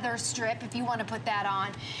little weather strip if you want to put that on.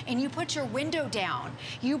 And you put your window down.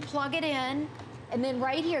 You plug it in, and then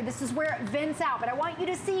right here, this is where it vents out. But I want you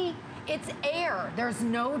to see it's air. There's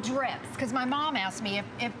no drips. Because my mom asked me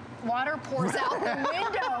if water pours out the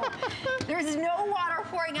window. There's no water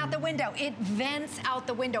pouring out the window. It vents out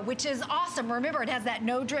the window, which is awesome. Remember, it has that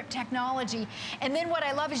no drip technology. And then what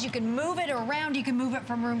I love is you can move it around. You can move it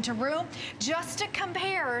from room to room. Just to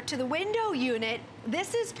compare to the window unit,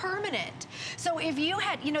 this is permanent. So if you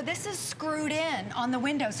had, this is screwed in on the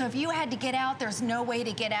window. So if you had to get out, there's no way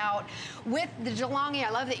to get out. With the DeLonghi,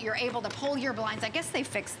 I love that you're able to pull your blinds. I guess they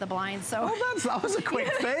fixed the blinds, so. Oh, that was a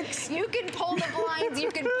quick fix. You can pull the blinds,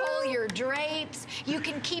 you can pull your drapes, you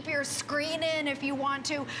can keep your screen in if you want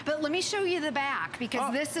to. But let me show you the back,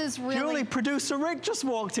 because this is really. Julie, producer Rick just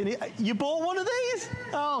walked in. You bought one of these?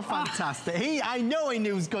 Oh, fantastic. I know he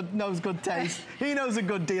knows good taste. He knows a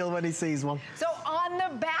good deal when he sees one. So on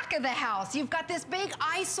the back of the house, you've got this big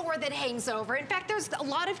eyesore that hangs over. In fact, there's a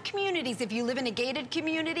lot of communities. If you live in a gated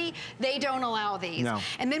community, they don't allow these. No.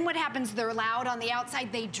 And then what happens, they're loud on the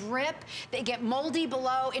outside, they drip, they get moldy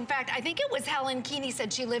below. In fact, I think it was Helen Keeney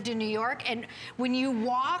said she lived in New York, and when you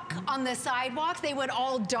walk on the sidewalks, they would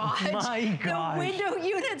all dodge the window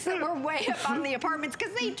units that were way up on the apartments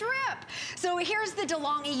because they drip. So here's the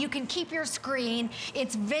DeLonghi. You can keep your screen.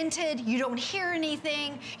 It's vented. You don't hear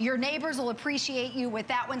anything. Your neighbors will appreciate you with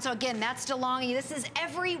that one. So again, that's DeLonghi. This is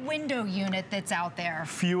every window unit that's out there.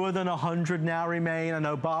 Fewer than 100 now remain. I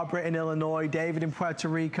know Barbara in Illinois, David in Puerto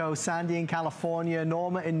Rico, Sandy in California,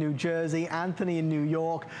 Norma in New Jersey, Anthony in New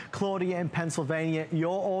York, Claudia in Pennsylvania. You're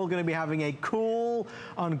all going to be having a cool,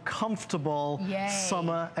 uncomfortable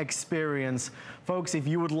summer experience. Folks, if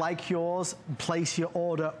you would like yours, place your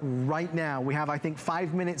order right now. We have, I think,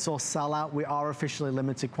 5 minutes or sell out. We are officially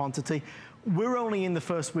limited quantity. We're only in the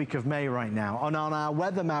first week of May right now, and on our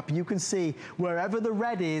weather map, you can see wherever the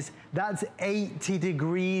red is, that's 80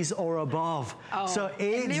 degrees or above. Oh, so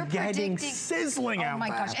it's getting sizzling out there. Oh my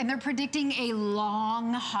gosh, and they're predicting a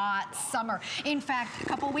long, hot summer. In fact, a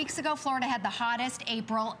couple weeks ago, Florida had the hottest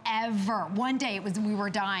April ever. One day we were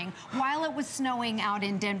dying while it was snowing out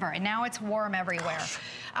in Denver, and now it's warm everywhere.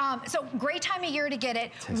 So great time of year to get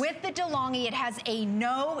it. With the DeLonghi, it has a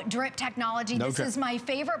no drip technology. This is my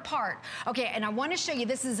favorite part. Okay, and I want to show you,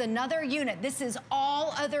 this is another unit. This is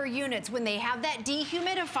all other units. When they have that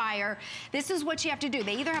dehumidifier, this is what you have to do.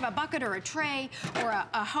 They either have a bucket or a tray or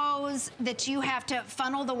a hose that you have to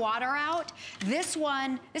funnel the water out. This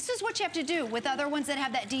one, this is what you have to do with other ones that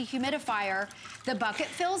have that dehumidifier. The bucket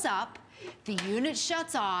fills up, the unit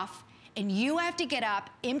shuts off, and you have to get up,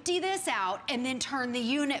 empty this out, and then turn the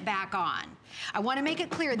unit back on. I want to make it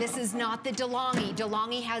clear, this is not the DeLonghi.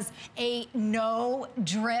 DeLonghi has a no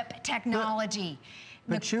drip technology.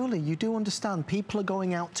 But Julie, you do understand, people are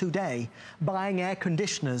going out today buying air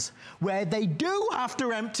conditioners where they do have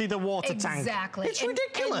to empty the water tank. Exactly. It's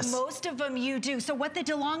ridiculous. And most of them you do. So what the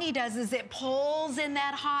DeLonghi does is it pulls in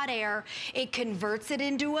that hot air, it converts it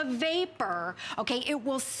into a vapor, okay? It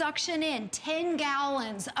will suction in 10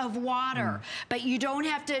 gallons of water, but you don't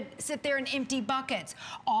have to sit there and empty buckets.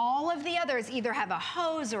 All of the others either have a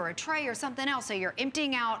hose or a tray or something else, so you're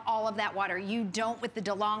emptying out all of that water. You don't with the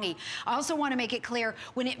DeLonghi. I also want to make it clear,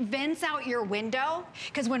 when it vents out your window,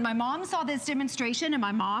 because when my mom saw this demonstration and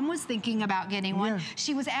my mom was thinking about getting one,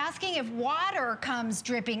 she was asking if water comes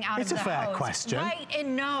dripping out of the hose. It's a fair question. Right,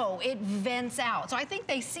 and no, it vents out. So I think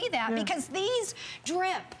they see that because these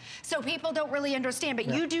drip. So people don't really understand, but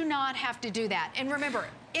you do not have to do that. And remember,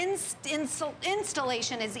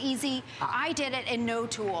 installation is easy. I did it and no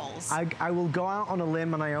tools. I will go out on a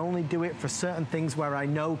limb, and I only do it for certain things where I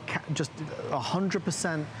know just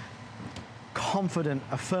 100% confident,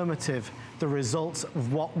 affirmative, the results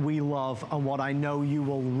of what we love and what I know you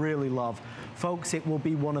will really love. Folks, it will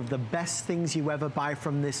be one of the best things you ever buy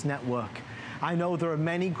from this network. I know there are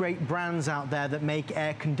many great brands out there that make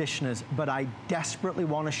air conditioners, but I desperately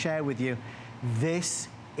want to share with you, this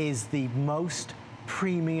is the most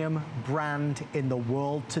premium brand in the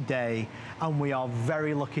world today, and we are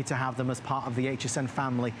very lucky to have them as part of the HSN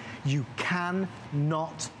family. You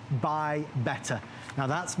cannot buy better. Now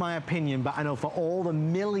that's my opinion, but I know for all the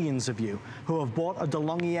millions of you who have bought a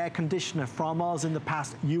DeLonghi air conditioner from us in the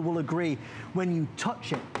past, you will agree, when you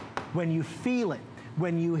touch it, when you feel it,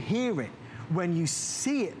 when you hear it, when you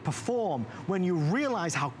see it perform, when you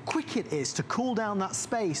realize how quick it is to cool down that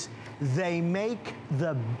space, they make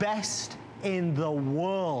the best in the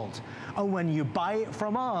world. And when you buy it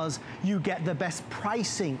from us, you get the best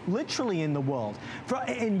pricing, literally in the world.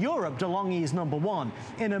 In Europe, DeLonghi is #1.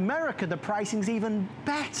 In America, the pricing's even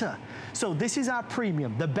better. So this is our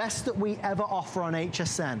premium, the best that we ever offer on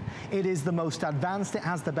HSN. It is the most advanced, it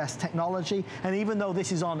has the best technology, and even though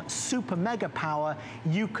this is on super mega power,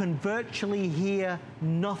 you can virtually hear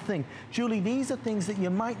nothing. Julie, these are things that you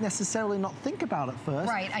might necessarily not think about at first.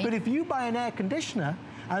 Right. But if you buy an air conditioner,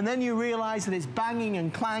 and then you realize that it's banging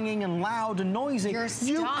and clanging and loud and noisy,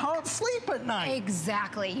 you can't sleep at night.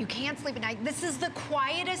 Exactly, you can't sleep at night. This is the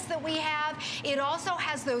quietest that we have. It also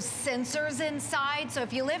has those sensors inside, so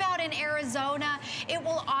if you live out in Arizona, it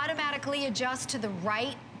will automatically adjust to the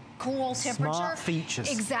right cool temperature. Smart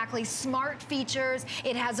features. Exactly, smart features.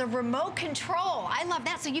 It has a remote control. I love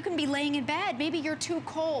that. So you can be laying in bed. Maybe you're too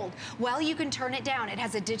cold. Well, you can turn it down. It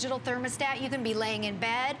has a digital thermostat. You can be laying in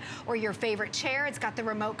bed or your favorite chair. It's got the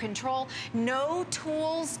remote control. No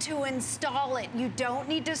tools to install it. You don't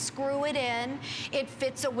need to screw it in. It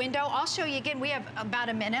fits a window. I'll show you again. We have about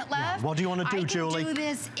a minute left. Yeah. What do you want to do, Julie? I can do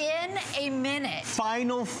this in a minute.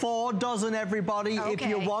 Final 4 dozen, everybody. Okay. If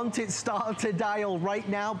you want it, start to dial right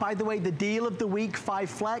now. By the way, the deal of the week, 5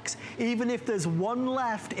 flex. Even if there's 1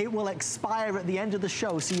 left, it will expire at the end of the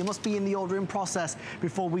show. So you must be in the ordering process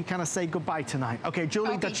before we kind of say goodbye tonight. Okay,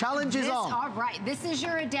 Julie, the challenge is on. All right, this is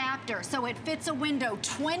your adapter. So it fits a window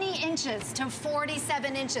 20 inches to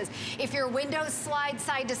 47 inches. If your windows slide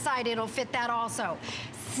side to side, it'll fit that also.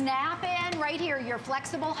 Snap in right here, your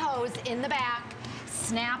flexible hose in the back.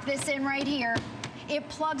 Snap this in right here. It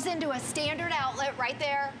plugs into a standard outlet right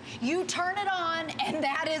there. You turn it on, and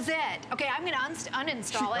that is it. Okay, I'm going to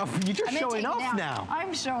uninstall it. You're just showing off now.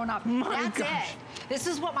 I'm showing off. That's it. This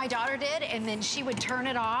is what my daughter did, and then she would turn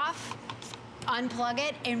it off. unplug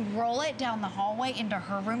it, and roll it down the hallway into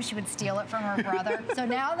her room. She would steal it from her brother. So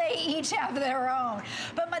now they each have their own.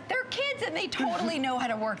 But they're kids, and they totally know how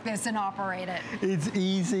to work this and operate it. It's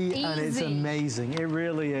easy and it's amazing. It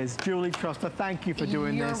really is. Julie Truster, thank you for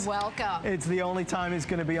doing this. You're welcome. It's the only time it's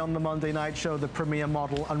going to be on the Monday Night Show, the premiere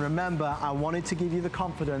model. And remember, I wanted to give you the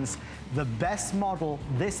confidence. The best model,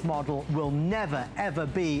 this model, will never, ever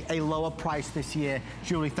be a lower price this year.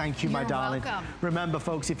 Julie, thank you, my darling. You're welcome. Remember,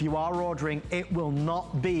 folks, if you are ordering, it will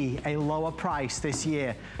not be a lower price this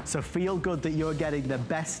year. So feel good that you're getting the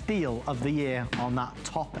best deal of the year on that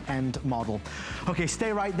top-end model. Okay,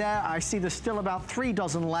 stay right there. I see there's still about 3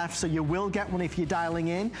 dozen left, so you will get one if you're dialing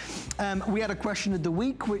in. We had a question of the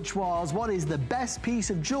week, which was, what is the best piece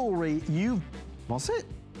of jewelry you've... Was it?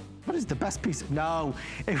 What is the best piece? No,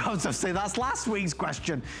 I was to say that's last week's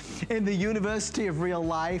question. In the University of Real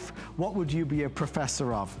Life, what would you be a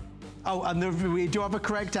professor of? Oh, and we do have a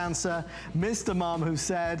correct answer. Mr. Mom, who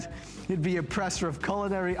said you'd be a professor of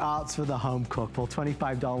culinary arts for the home cook. Well,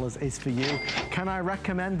 $25 is for you. Can I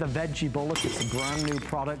recommend the Veggie Bullet? It's a brand new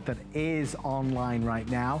product that is online right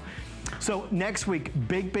now. So next week,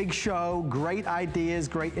 big show, great ideas,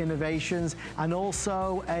 great innovations, and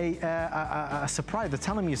also a surprise. They're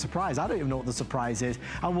telling me a surprise. I don't even know what the surprise is.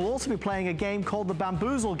 And we'll also be playing a game called the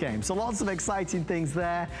Bamboozle Game. So lots of exciting things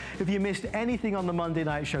there. If you missed anything on the Monday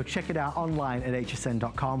Night Show, check it out online at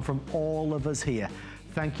hsn.com from all of us here.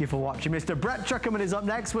 Thank you for watching. Mr. Brett Chuckerman is up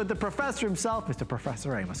next with the professor himself, Mr.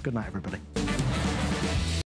 Professor Amos. Good night, everybody.